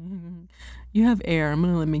 oh, okay. You have air. I'm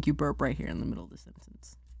gonna make you burp right here in the middle of the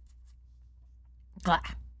sentence. Blah.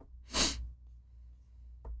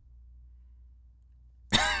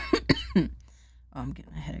 Oh, I'm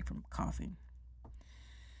getting a headache from coughing.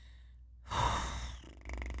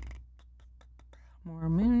 More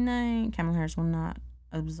Moon Knight. Kamala Harris will not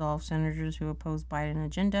absolve senators who oppose Biden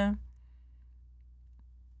agenda.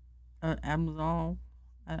 Absolve?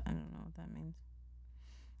 I don't know what that means.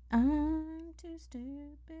 I'm too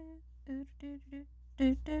stupid.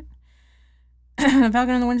 Falcon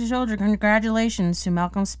and the Winter Soldier. Congratulations to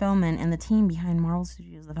Malcolm Spellman and the team behind Marvel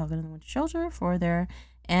Studios' The Falcon and the Winter Soldier for their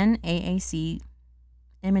NAAC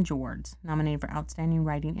Image Awards, nominated for Outstanding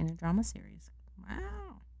Writing in a Drama Series.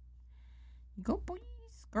 Wow. Go boys,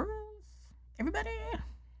 girls, everybody.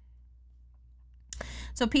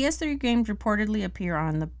 So PS3 games reportedly appear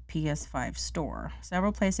on the PS5 store.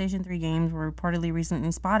 Several PlayStation 3 games were reportedly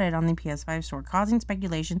recently spotted on the PS5 store, causing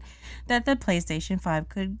speculation that the PlayStation 5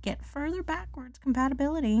 could get further backwards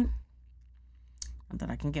compatibility. Not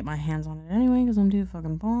that I can get my hands on it anyway, because I'm too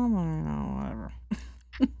fucking poor, but I know, whatever.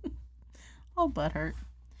 Oh, butthurt.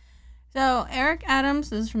 So, Eric Adams,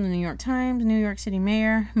 this is from the New York Times, New York City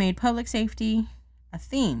mayor, made public safety a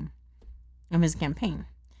theme of his campaign.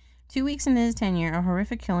 2 weeks into his tenure, a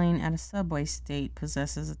horrific killing at a subway state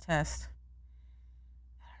possesses a test.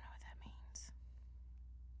 I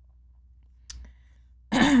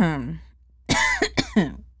don't know what that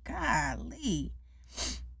means. Golly.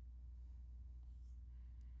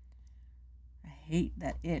 I hate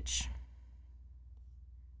that itch.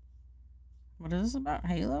 What is this about?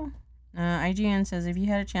 Halo? IGN says, if you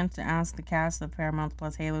had a chance to ask the cast of Paramount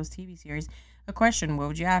Plus Halo's TV series a question, what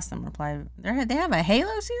would you ask them? Reply, they have a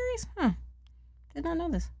Halo series? Huh. Did not know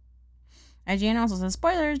this. IGN also says,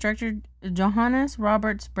 spoilers, director Johannes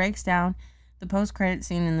Roberts breaks down the post-credit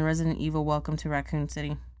scene in the Resident Evil Welcome to Raccoon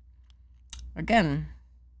City. Again,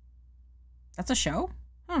 that's a show?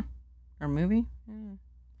 Huh. Or a movie? Yeah.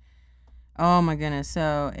 Oh my goodness.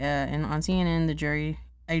 So, on CNN,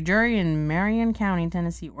 a jury in Marion County,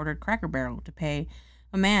 Tennessee, ordered Cracker Barrel to pay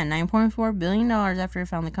a man $9.4 billion after it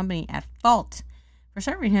found the company at fault for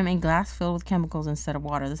serving him a glass filled with chemicals instead of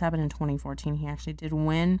water. This happened in 2014. He actually did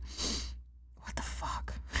win. What the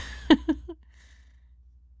fuck?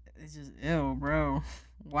 It's just, ew, bro.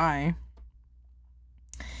 Why?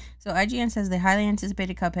 So IGN says the highly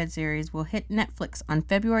anticipated Cuphead series will hit Netflix on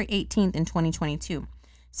February 18th in 2022.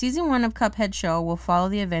 Season 1 of Cuphead show will follow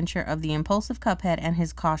the adventure of the impulsive Cuphead and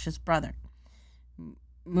his cautious brother,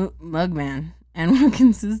 Mugman, and will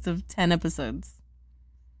consist of 10 episodes.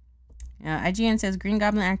 IGN says Green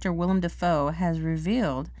Goblin actor Willem Dafoe has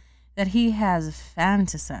revealed that he has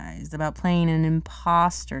fantasized about playing an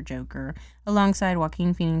imposter Joker alongside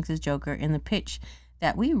Joaquin Phoenix's Joker in the pitch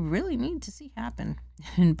that we really need to see happen.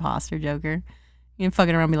 Imposter Joker. You can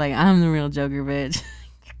fucking around and be like, I'm the real Joker, bitch.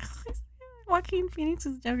 Joaquin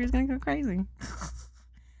Phoenix's Joker is gonna go crazy.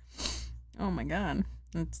 Oh my god.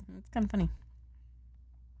 It's kind of funny.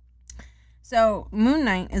 So, Moon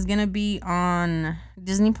Knight is gonna be on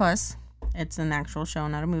Disney Plus. It's an actual show,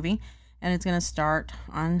 not a movie. And it's gonna start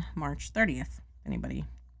on March 30th. If anybody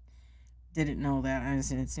didn't know that.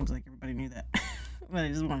 It seems like everybody knew that. But I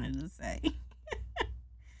just wanted to say.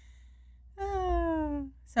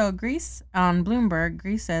 So Greece, on Bloomberg,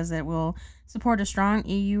 Greece says it will support a strong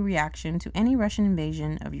EU reaction to any Russian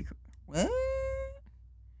invasion of Ukraine. What?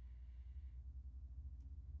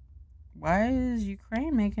 Why is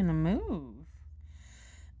Ukraine making a move?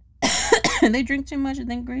 They drink too much and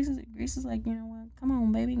then Greece is like, you know what? Come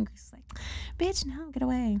on, baby. And Greece is like, bitch, no, get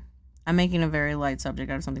away. I'm making a very light subject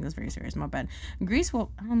out of something that's very serious. My bad. Greece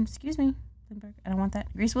will, excuse me. I don't want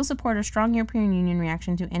that. Greece will support a strong European Union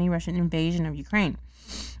reaction to any Russian invasion of Ukraine.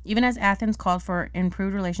 Even as Athens called for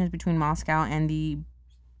improved relations between Moscow and the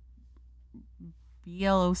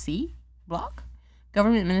BLOC bloc,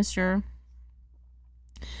 government minister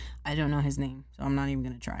I don't know his name, so I'm not even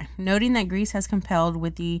going to try. Noting that Greece has compelled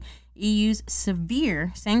with the EU's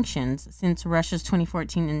severe sanctions since Russia's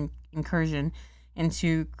 2014 incursion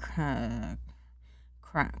into Crimea?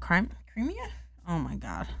 Oh my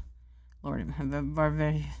God. Lord,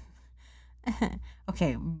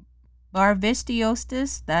 okay,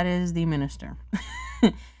 Barvistiostis, that is the minister,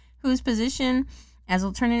 whose position as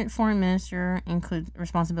alternate foreign minister includes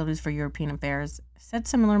responsibilities for European affairs, said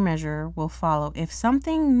similar measure will follow if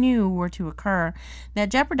something new were to occur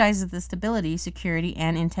that jeopardizes the stability, security,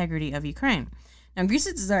 and integrity of Ukraine. Now,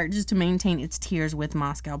 Greece's desire is to maintain its tiers with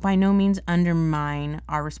Moscow, by no means undermine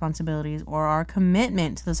our responsibilities or our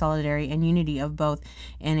commitment to the solidarity and unity of both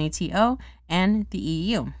NATO and the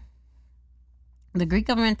EU. The Greek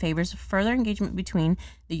government favors further engagement between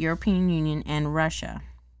the European Union and Russia.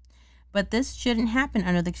 But this shouldn't happen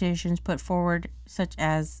under the conditions put forward, such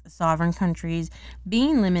as sovereign countries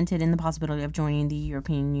being limited in the possibility of joining the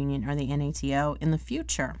European Union or the NATO in the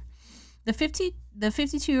future. The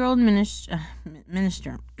 52-year-old minister,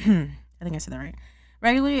 I think I said that right,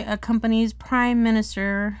 regularly accompanies Prime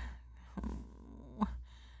Minister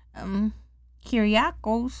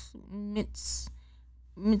Kyriakos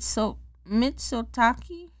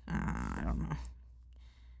Mitsotakis. I don't know.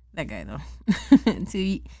 That guy, though.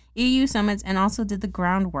 To EU summits, and also did the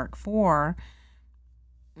groundwork for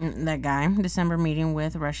that guy, December meeting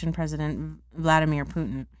with Russian President Vladimir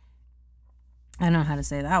Putin. I don't know how to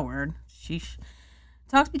say that word. Sheesh.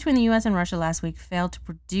 Talks between the U.S. and Russia last week failed to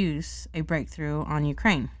produce a breakthrough on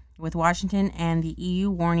Ukraine, with Washington and the EU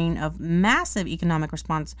warning of massive economic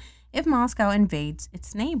response if Moscow invades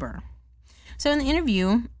its neighbor. So in the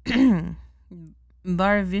interview,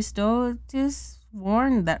 Barvistotis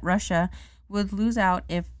warned that Russia would lose out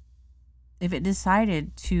if it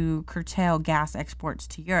decided to curtail gas exports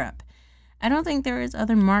to Europe. I don't think there is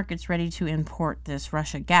other markets ready to import this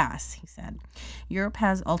Russia gas, he said. Europe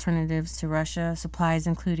has alternatives to Russia supplies,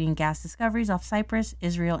 including gas discoveries off Cyprus,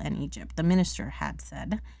 Israel, and Egypt, the minister had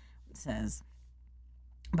said. It says,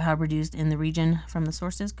 how produced in the region from the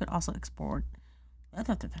sources could also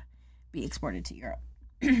be exported to Europe.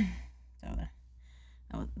 So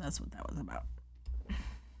that's what that was about.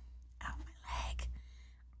 Ow, my leg.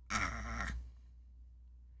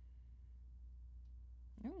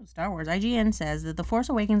 Ooh, Star Wars. IGN says that The Force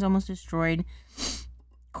Awakens almost destroyed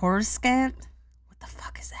Coruscant. What the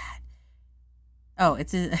fuck is that? Oh,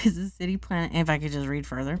 it's a city planet. If I could just read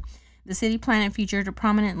further. The city planet featured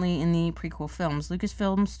prominently in the prequel films.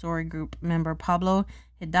 Lucasfilm Story Group member Pablo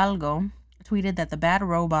Hidalgo tweeted that the bad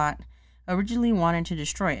robot originally wanted to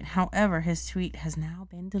destroy it. However, his tweet has now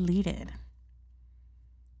been deleted.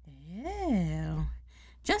 Ew.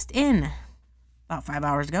 Just in, about 5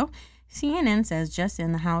 hours ago, CNN says just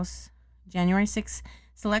in the House January 6th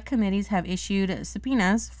select committees have issued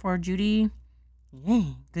subpoenas for Judy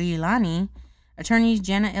Giuliani, attorneys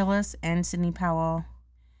Jenna Ellis and Sidney Powell,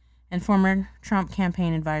 and former Trump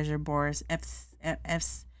campaign advisor Boris it's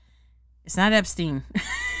not Epstein.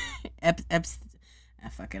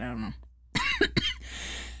 Fuck it, I don't know.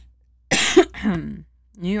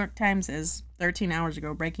 New York Times says 13 hours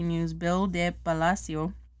ago, breaking news, Bill de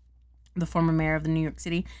Blasio, the former mayor of the New York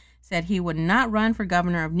City, said he would not run for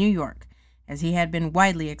governor of New York, as he had been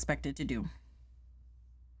widely expected to do.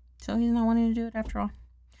 So he's not wanting to do it after all.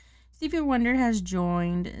 Stevie Wonder has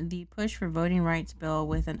joined the push for voting rights bill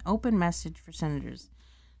with an open message for senators.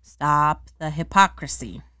 Stop the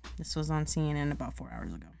hypocrisy. This was on CNN about 4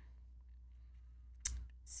 hours ago.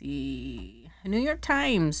 See, New York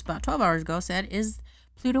Times about 12 hours ago said, is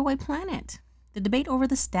Pluto a planet? The debate over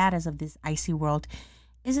the status of this icy world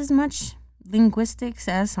is as much linguistics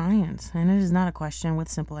as science, and it is not a question with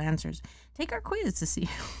simple answers. Take our quiz to see.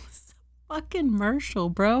 Fucking Marshall,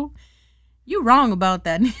 bro. You wrong about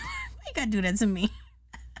that. Why you gotta do that to me?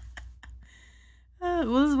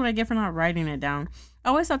 Well, this is what I get for not writing it down. I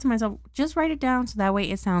always thought to myself, just write it down so that way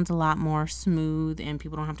it sounds a lot more smooth and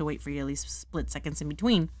people don't have to wait for you at least split seconds in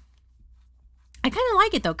between. I kind of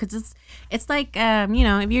like it though, because it's like,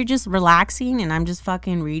 if you're just relaxing and I'm just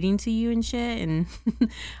fucking reading to you and shit, and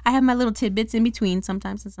I have my little tidbits in between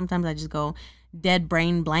sometimes, and sometimes I just go dead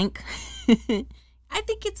brain blank. I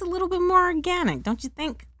think it's a little bit more organic, don't you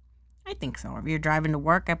think? I think so. If you're driving to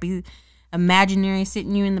work, I'd be imaginary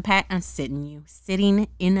sitting in the passenger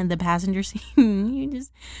seat.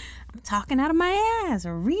 I'm talking out of my ass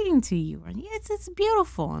or reading to you. And it's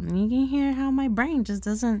beautiful. And you can hear how my brain just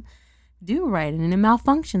doesn't do right, and it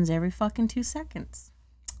malfunctions every fucking 2 seconds.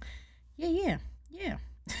 Yeah.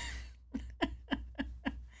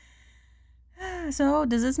 So,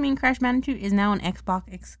 does this mean Crash Bandicoot is now an Xbox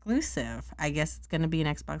exclusive? I guess it's going to be an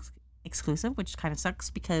Xbox exclusive, which kind of sucks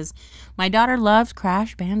because my daughter loves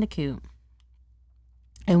Crash Bandicoot.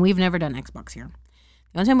 And we've never done Xbox here.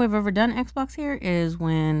 The only time we've ever done Xbox here is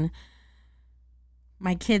when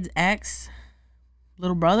my kid's ex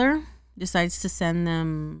little brother decides to send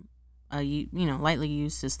them a lightly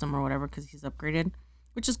used system or whatever because he's upgraded,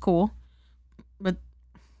 which is cool. But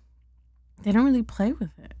they don't really play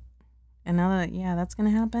with it. And now that, that's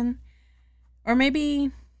going to happen. Or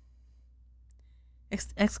maybe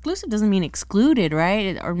exclusive doesn't mean excluded,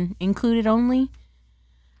 right? Or included only.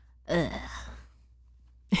 Ugh.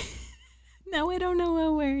 Now I don't know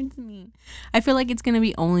what words mean. I feel like it's going to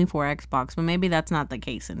be only for Xbox, but maybe that's not the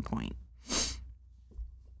case in point.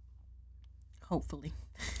 Hopefully.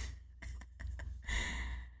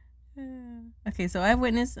 Okay, so I've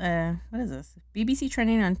witnessed, what is this? BBC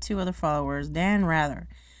trending on 2 other followers, Dan Rather.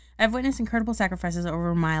 I've witnessed incredible sacrifices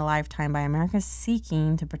over my lifetime by Americans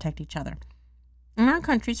seeking to protect each other and our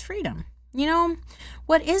country's freedom. You know,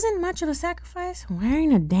 what isn't much of a sacrifice?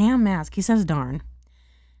 Wearing a damn mask. He says darn.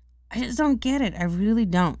 I just don't get it. I really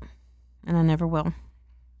don't. And I never will.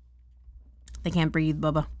 They can't breathe,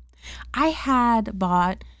 Bubba. I had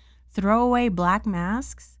bought throwaway black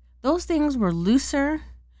masks. Those things were looser.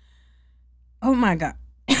 Oh my God.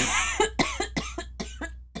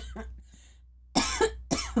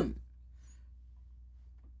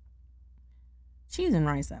 Cheese and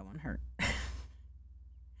rice, that one hurt.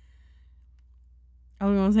 I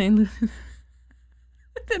was gonna say,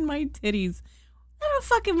 then my titties. That don't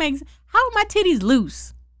fucking makes. How are my titties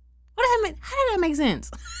loose? What does that make? How did that make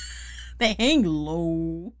sense? They hang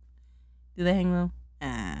low. Do they hang low?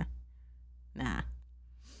 Nah.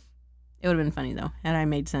 It would have been funny though had I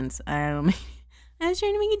made sense. I was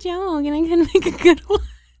trying to make a joke and I couldn't make a good one.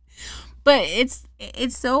 But it's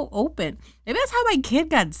so open. Maybe that's how my kid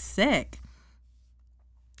got sick.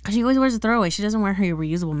 She always wears a throwaway. She doesn't wear her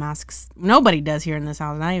reusable masks. Nobody does here in this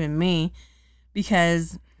house, not even me,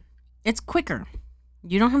 because it's quicker.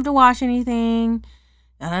 You don't have to wash anything,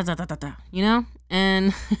 you know?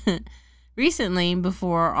 And recently,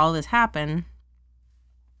 before all this happened,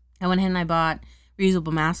 I went ahead and I bought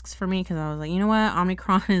reusable masks for me because I was like, you know what?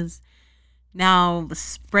 Omicron is now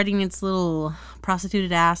spreading its little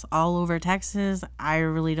prostituted ass all over Texas. I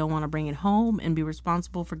really don't want to bring it home and be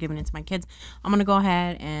responsible for giving it to my kids. I'm going to go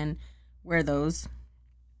ahead and wear those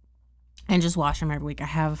and just wash them every week. I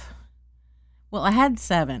had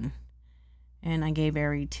 7 and I gave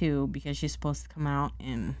Ari 2 because she's supposed to come out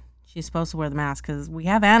and she's supposed to wear the mask because we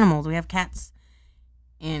have animals. We have cats.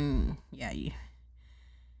 And yeah, you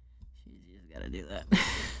just got to do that.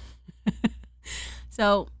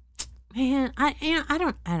 So, man, I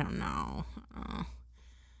don't know.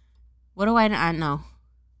 What do I know?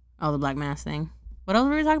 Oh, the black mask thing. What else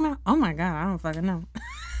were we talking about? Oh my God, I don't fucking know.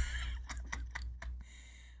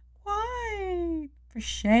 Why? For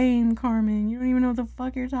shame, Carmen. You don't even know what the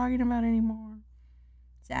fuck you're talking about anymore.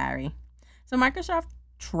 Sorry. So Microsoft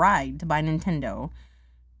tried to buy Nintendo,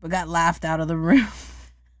 but got laughed out of the room.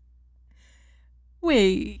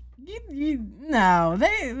 Wait, no,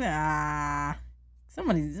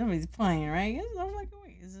 somebody's playing, right? I'm like,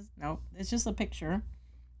 wait, is this? No, it's just a picture.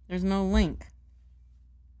 There's no link.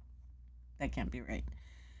 That can't be right.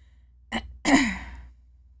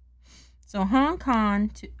 So Hong Kong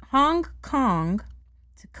to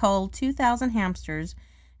cull 2,000 hamsters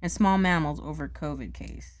and small mammals over COVID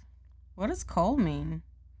case. What does cull mean?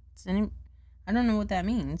 I don't know what that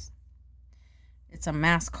means. It's a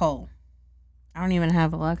mass cull. I don't even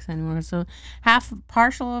have Alexa anymore. So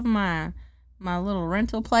partial of my little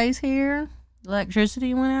rental place here,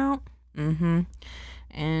 electricity went out.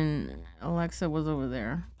 And Alexa was over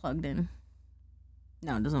there plugged in.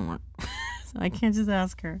 No, it doesn't work. So I can't just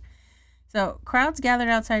ask her. So crowds gathered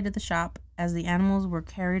outside of the shop as the animals were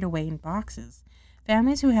carried away in boxes.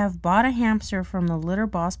 Families who have bought a hamster from the Litter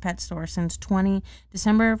Boss pet store since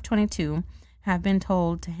December of 22 have been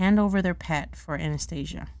told to hand over their pet for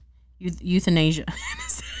anesthesia. Euthanasia. What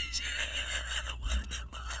the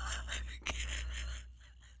fuck?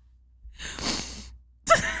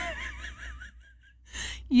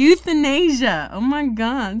 Euthanasia. Oh my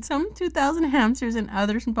God. Some 2,000 hamsters and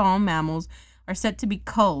other small mammals are set to be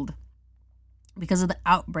culled because of the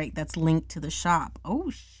outbreak that's linked to the shop. Oh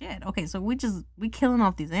shit. Okay, so we killing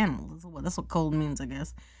off these animals. That's what culled means, I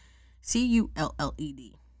guess.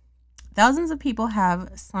 CULLED. Thousands of people have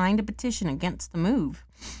signed a petition against the move.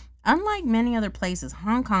 Unlike many other places,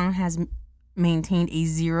 Hong Kong has maintained a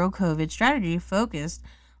zero COVID strategy focused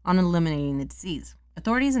on eliminating the disease.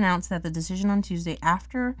 Authorities announced that the decision on Tuesday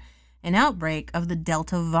after an outbreak of the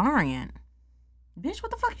Delta variant. Bitch,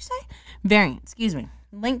 what the fuck you say? Variant, excuse me.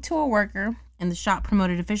 linked to a worker in the shop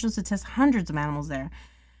promoted officials to test hundreds of animals there,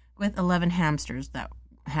 with 11 hamsters that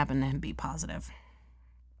happened to be positive.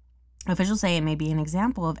 Officials say it may be an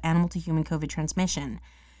example of animal-to-human COVID transmission.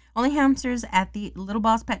 Only hamsters at the Little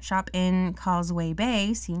Boss Pet Shop in Causeway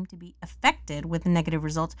Bay seem to be affected with negative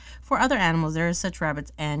results. For other animals, there are such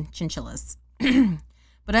rabbits and chinchillas.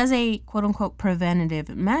 But as a quote-unquote preventative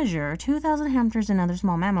measure, 2,000 hamsters and other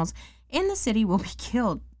small mammals in the city will be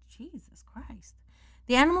killed. Jesus Christ.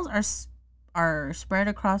 The animals are spread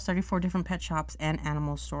across 34 different pet shops and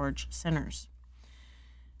animal storage centers.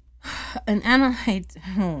 A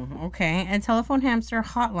telephone hamster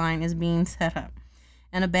hotline is being set up,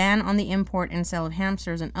 and a ban on the import and sale of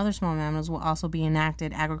hamsters and other small mammals will also be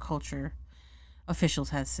enacted, agriculture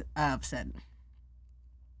officials have said.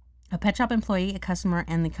 A pet shop employee, a customer,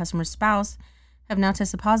 and the customer's spouse have now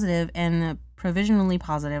tested positive, and the provisionally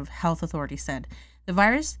positive, health authorities said. The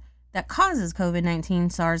virus that causes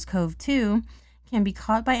COVID-19, SARS-CoV-2, can be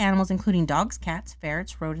caught by animals including dogs, cats,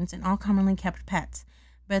 ferrets, rodents, and all commonly kept pets.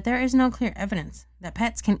 But there is no clear evidence that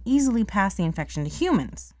pets can easily pass the infection to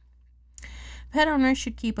humans. Pet owners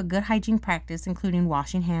should keep a good hygiene practice, including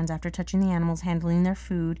washing hands after touching the animals, handling their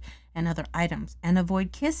food and other items, and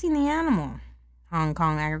avoid kissing the animal. Hong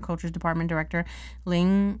Kong Agriculture Department Director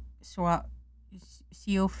Ling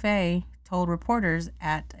Xiaofei told reporters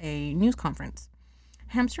at a news conference.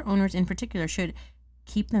 Hamster owners in particular should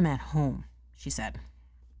keep them at home, she said.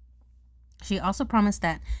 She also promised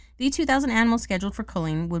that the 2,000 animals scheduled for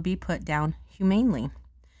culling would be put down humanely.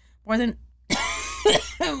 More than...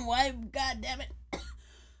 Why? God damn it.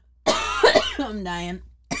 I'm dying.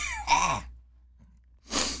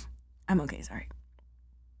 I'm okay, sorry.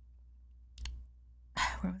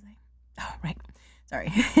 Where was I? Oh, right.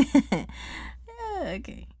 Sorry.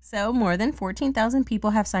 Okay. So, more than 14,000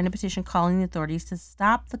 people have signed a petition calling the authorities to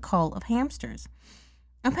stop the cull of hamsters.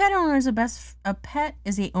 A pet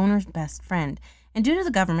is a owner's best friend, and due to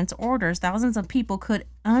the government's orders, thousands of people could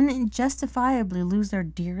unjustifiably lose their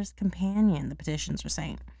dearest companion, the petitions are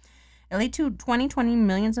saying. In late 2020,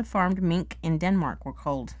 millions of farmed mink in Denmark were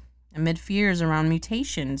culled, amid fears around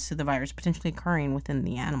mutations to the virus potentially occurring within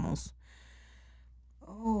the animals.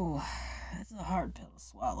 Oh, that's a hard pill to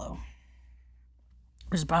swallow.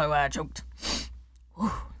 Which is probably why I choked.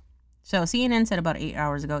 Whew. So CNN said about 8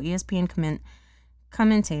 hours ago, ESPN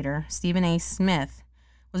commentator Stephen A. Smith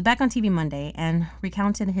was back on TV Monday and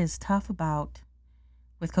recounted his tough bout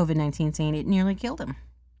with COVID-19, saying it nearly killed him.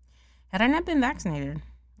 Had I not been vaccinated,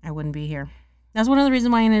 I wouldn't be here. That's one of the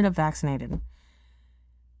reasons why I ended up vaccinated.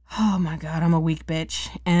 Oh my God, I'm a weak bitch,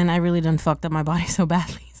 and I really done fucked up my body so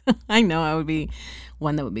badly. So I know I would be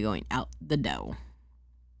one that would be going out the door.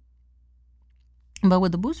 But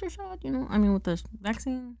with the booster shot, with the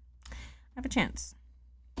vaccine, I have a chance.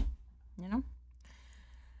 It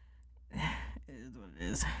is what it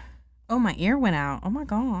is. Oh, my ear went out. Oh my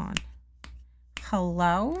God.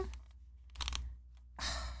 Hello? I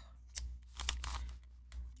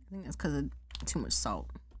think that's because of too much salt.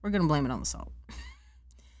 We're going to blame it on the salt.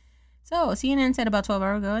 So, CNN said about 12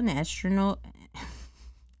 hours ago, an astronaut...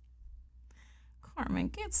 Carmen,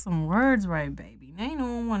 get some words right, baby. They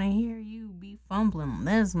don't want to hear you be fumbling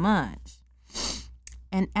this much.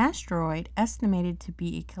 An asteroid estimated to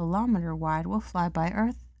be a kilometer wide will fly by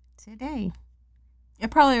Earth today.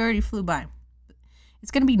 It probably already flew by.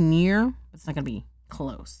 It's going to be near, but it's not going to be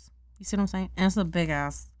close. You see what I'm saying? And it's a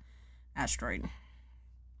big-ass asteroid.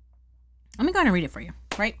 Let me go ahead and read it for you,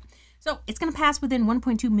 right? So, it's going to pass within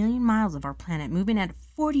 1.2 million miles of our planet, moving at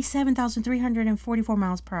 47,344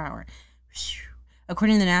 miles per hour.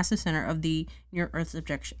 According to the NASA Center of the Near-Earth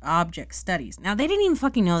Object Studies. Now, they didn't even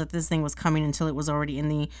fucking know that this thing was coming until it was already in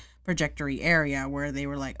the trajectory area where they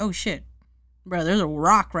were like, oh shit, bro, there's a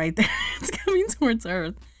rock right there. It's coming towards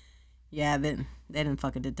Earth. Yeah, they didn't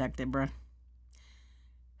fucking detect it, bro.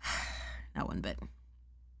 Not one bit.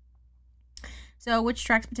 So, which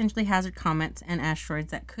tracks potentially hazard comets and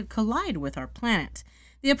asteroids that could collide with our planet.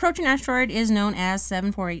 The approaching asteroid is known as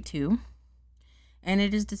 7482, and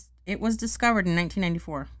it was discovered in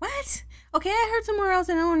 1994. What? Okay, I heard somewhere else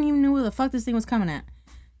and I don't even know where the fuck this thing was coming at.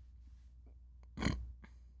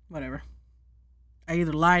 Whatever. I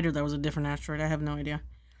either lied or that was a different asteroid. I have no idea.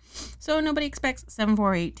 So nobody expects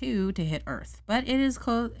 7482 to hit Earth, but it is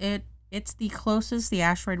close. It's the closest the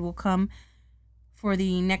asteroid will come for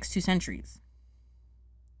the next 2 centuries.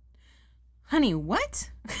 Honey, what?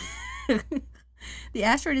 The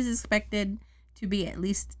asteroid is expected to be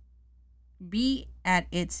at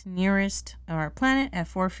its nearest our planet at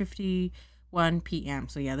 4:51 p.m.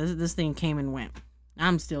 So yeah, this thing came and went.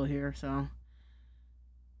 I'm still here, so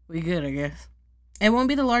we good, I guess. It won't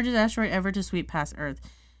be the largest asteroid ever to sweep past Earth.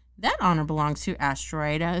 That honor belongs to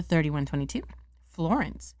asteroid 3122,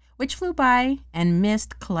 Florence, which flew by and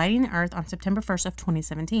missed colliding the Earth on September 1st of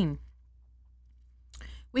 2017.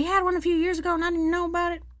 We had one a few years ago and I didn't know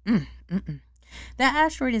about it. That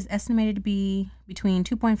asteroid is estimated to be between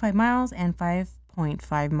 2.5 miles and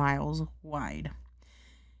 5.5 miles wide.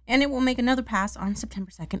 And it will make another pass on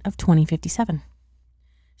September 2nd of 2057.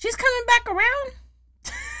 She's coming back around?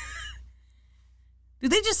 Do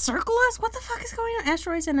they just circle us? What the fuck is going on?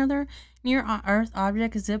 Asteroids and other near-Earth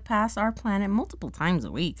objects zip past our planet multiple times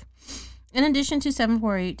a week. In addition to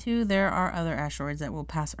 7482, there are other asteroids that will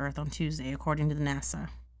pass Earth on Tuesday, according to the NASA.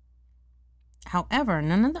 However,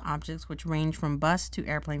 none of the objects, which range from bus to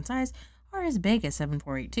airplane size, are as big as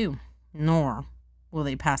 7482, nor will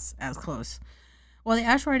they pass as close. While the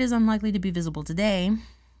asteroid is unlikely to be visible today,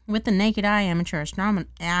 with the naked eye, amateur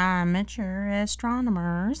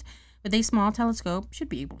astronomers with a small telescope should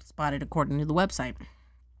be able to spot it, according to the website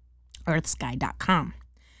earthsky.com.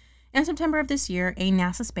 In September of this year, a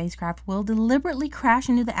NASA spacecraft will deliberately crash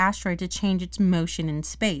into the asteroid to change its motion in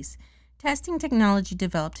space, testing technology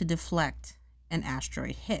developed to deflect an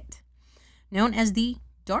asteroid hit. Known as the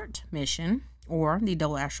DART mission, or the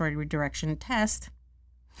Double Asteroid Redirection Test,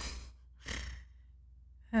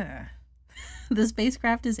 the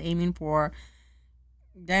spacecraft is aiming for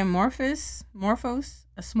Dimorphos,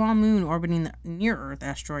 a small moon orbiting the near-Earth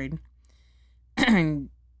asteroid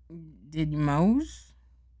Didymos.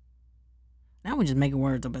 Now we're just making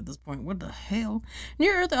words up at this point. What the hell?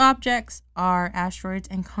 Near-Earth objects are asteroids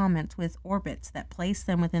and comets with orbits that place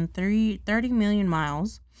them within 30 million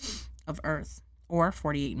miles of Earth, or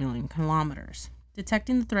 48 million kilometers.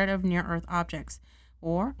 Detecting the threat of near-Earth objects,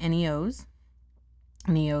 or NEOs,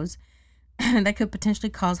 that could potentially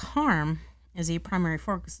cause harm is a primary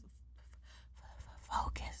focus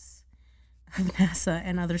of NASA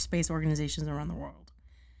and other space organizations around the world.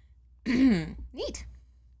 Neat.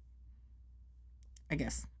 I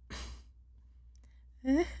guess.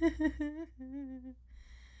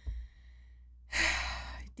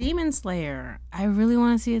 Demon Slayer. I really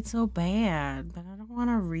want to see it so bad, but I don't want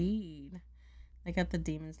to read. They got the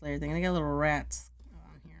Demon Slayer thing. They got little rats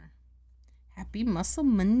on here. Happy Muscle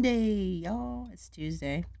Monday, y'all. It's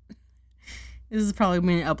Tuesday. This is probably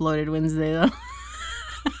being uploaded Wednesday, though.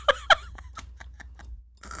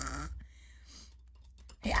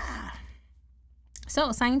 Yeah.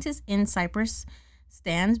 So, scientists in Cyprus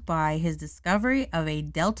stands by his discovery of a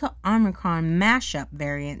Delta Omicron mashup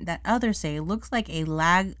variant that others say looks like a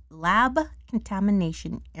lab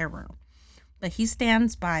contamination error. But he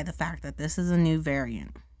stands by the fact that this is a new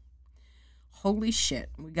variant. Holy shit,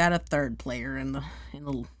 we got a third player in the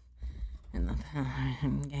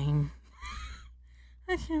game.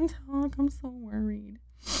 I can't talk, I'm so worried.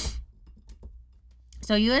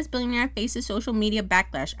 So, U.S. billionaire faces social media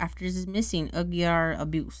backlash after his missing Ugyar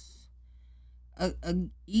abuse.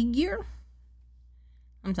 Ugyar?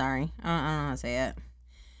 I'm sorry. I don't know how to say it.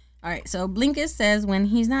 Alright, so Blinkist says when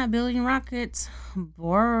he's not building rockets,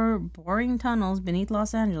 boring tunnels beneath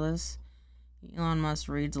Los Angeles. Elon Musk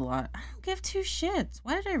reads a lot. I don't give two shits.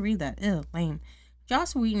 Why did I read that? Ew, lame.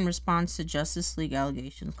 Joss Whedon responds to Justice League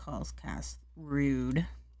allegations, calls cast rude.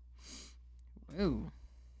 Whoa.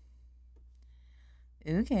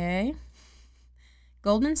 Okay.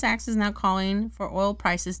 Goldman Sachs is now calling for oil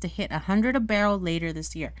prices to hit $100 a barrel later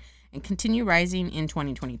this year and continue rising in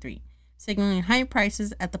 2023, signaling high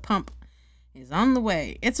prices at the pump is on the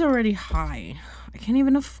way. It's already high. I can't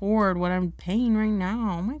even afford what I'm paying right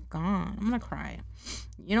now. Oh my God. I'm going to cry.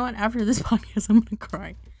 You know what? After this podcast, I'm going to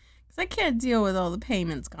cry. Because I can't deal with all the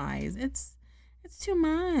payments, guys. It's too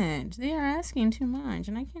much. They are asking too much,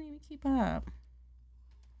 and I can't even keep up.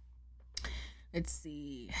 Let's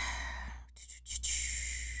see.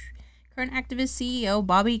 Current activist CEO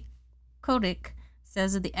Bobby Kotick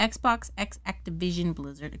says that the Xbox X Activision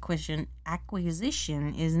Blizzard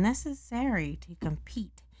acquisition is necessary to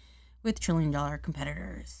compete with trillion-dollar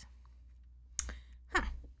competitors. Huh.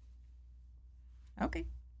 Okay.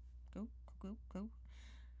 Go.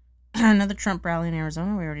 Another Trump rally in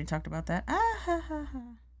Arizona. We already talked about that.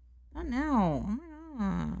 Not now. Oh my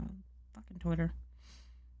God. Fucking Twitter.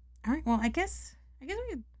 All right. Well, I guess we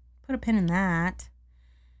could put a pin in that.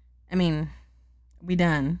 I mean, we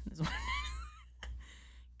done.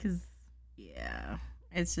 Because, yeah,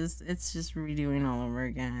 it's just redoing all over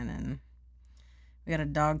again. And we got a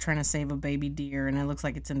dog trying to save a baby deer, and it looks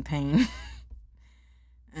like it's in pain.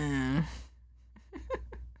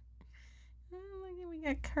 We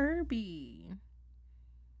got Kirby.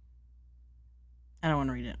 I don't want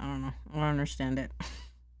to read it. I don't know. I don't understand it.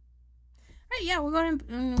 Right, yeah, we'll go ahead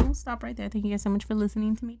and we'll stop right there. Thank you guys so much for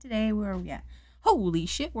listening to me today. Where are we at? Holy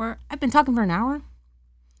shit, I've been talking for an hour.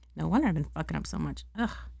 No wonder I've been fucking up so much. Ugh.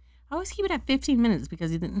 I always keep it at 15 minutes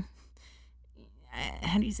because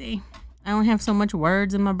how do you say? I don't have so much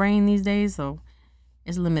words in my brain these days, so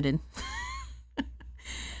it's limited. All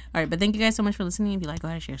right, but thank you guys so much for listening. If you like, go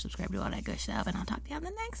ahead and share, subscribe, do all that good stuff, and I'll talk to you on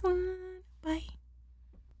the next one. Bye.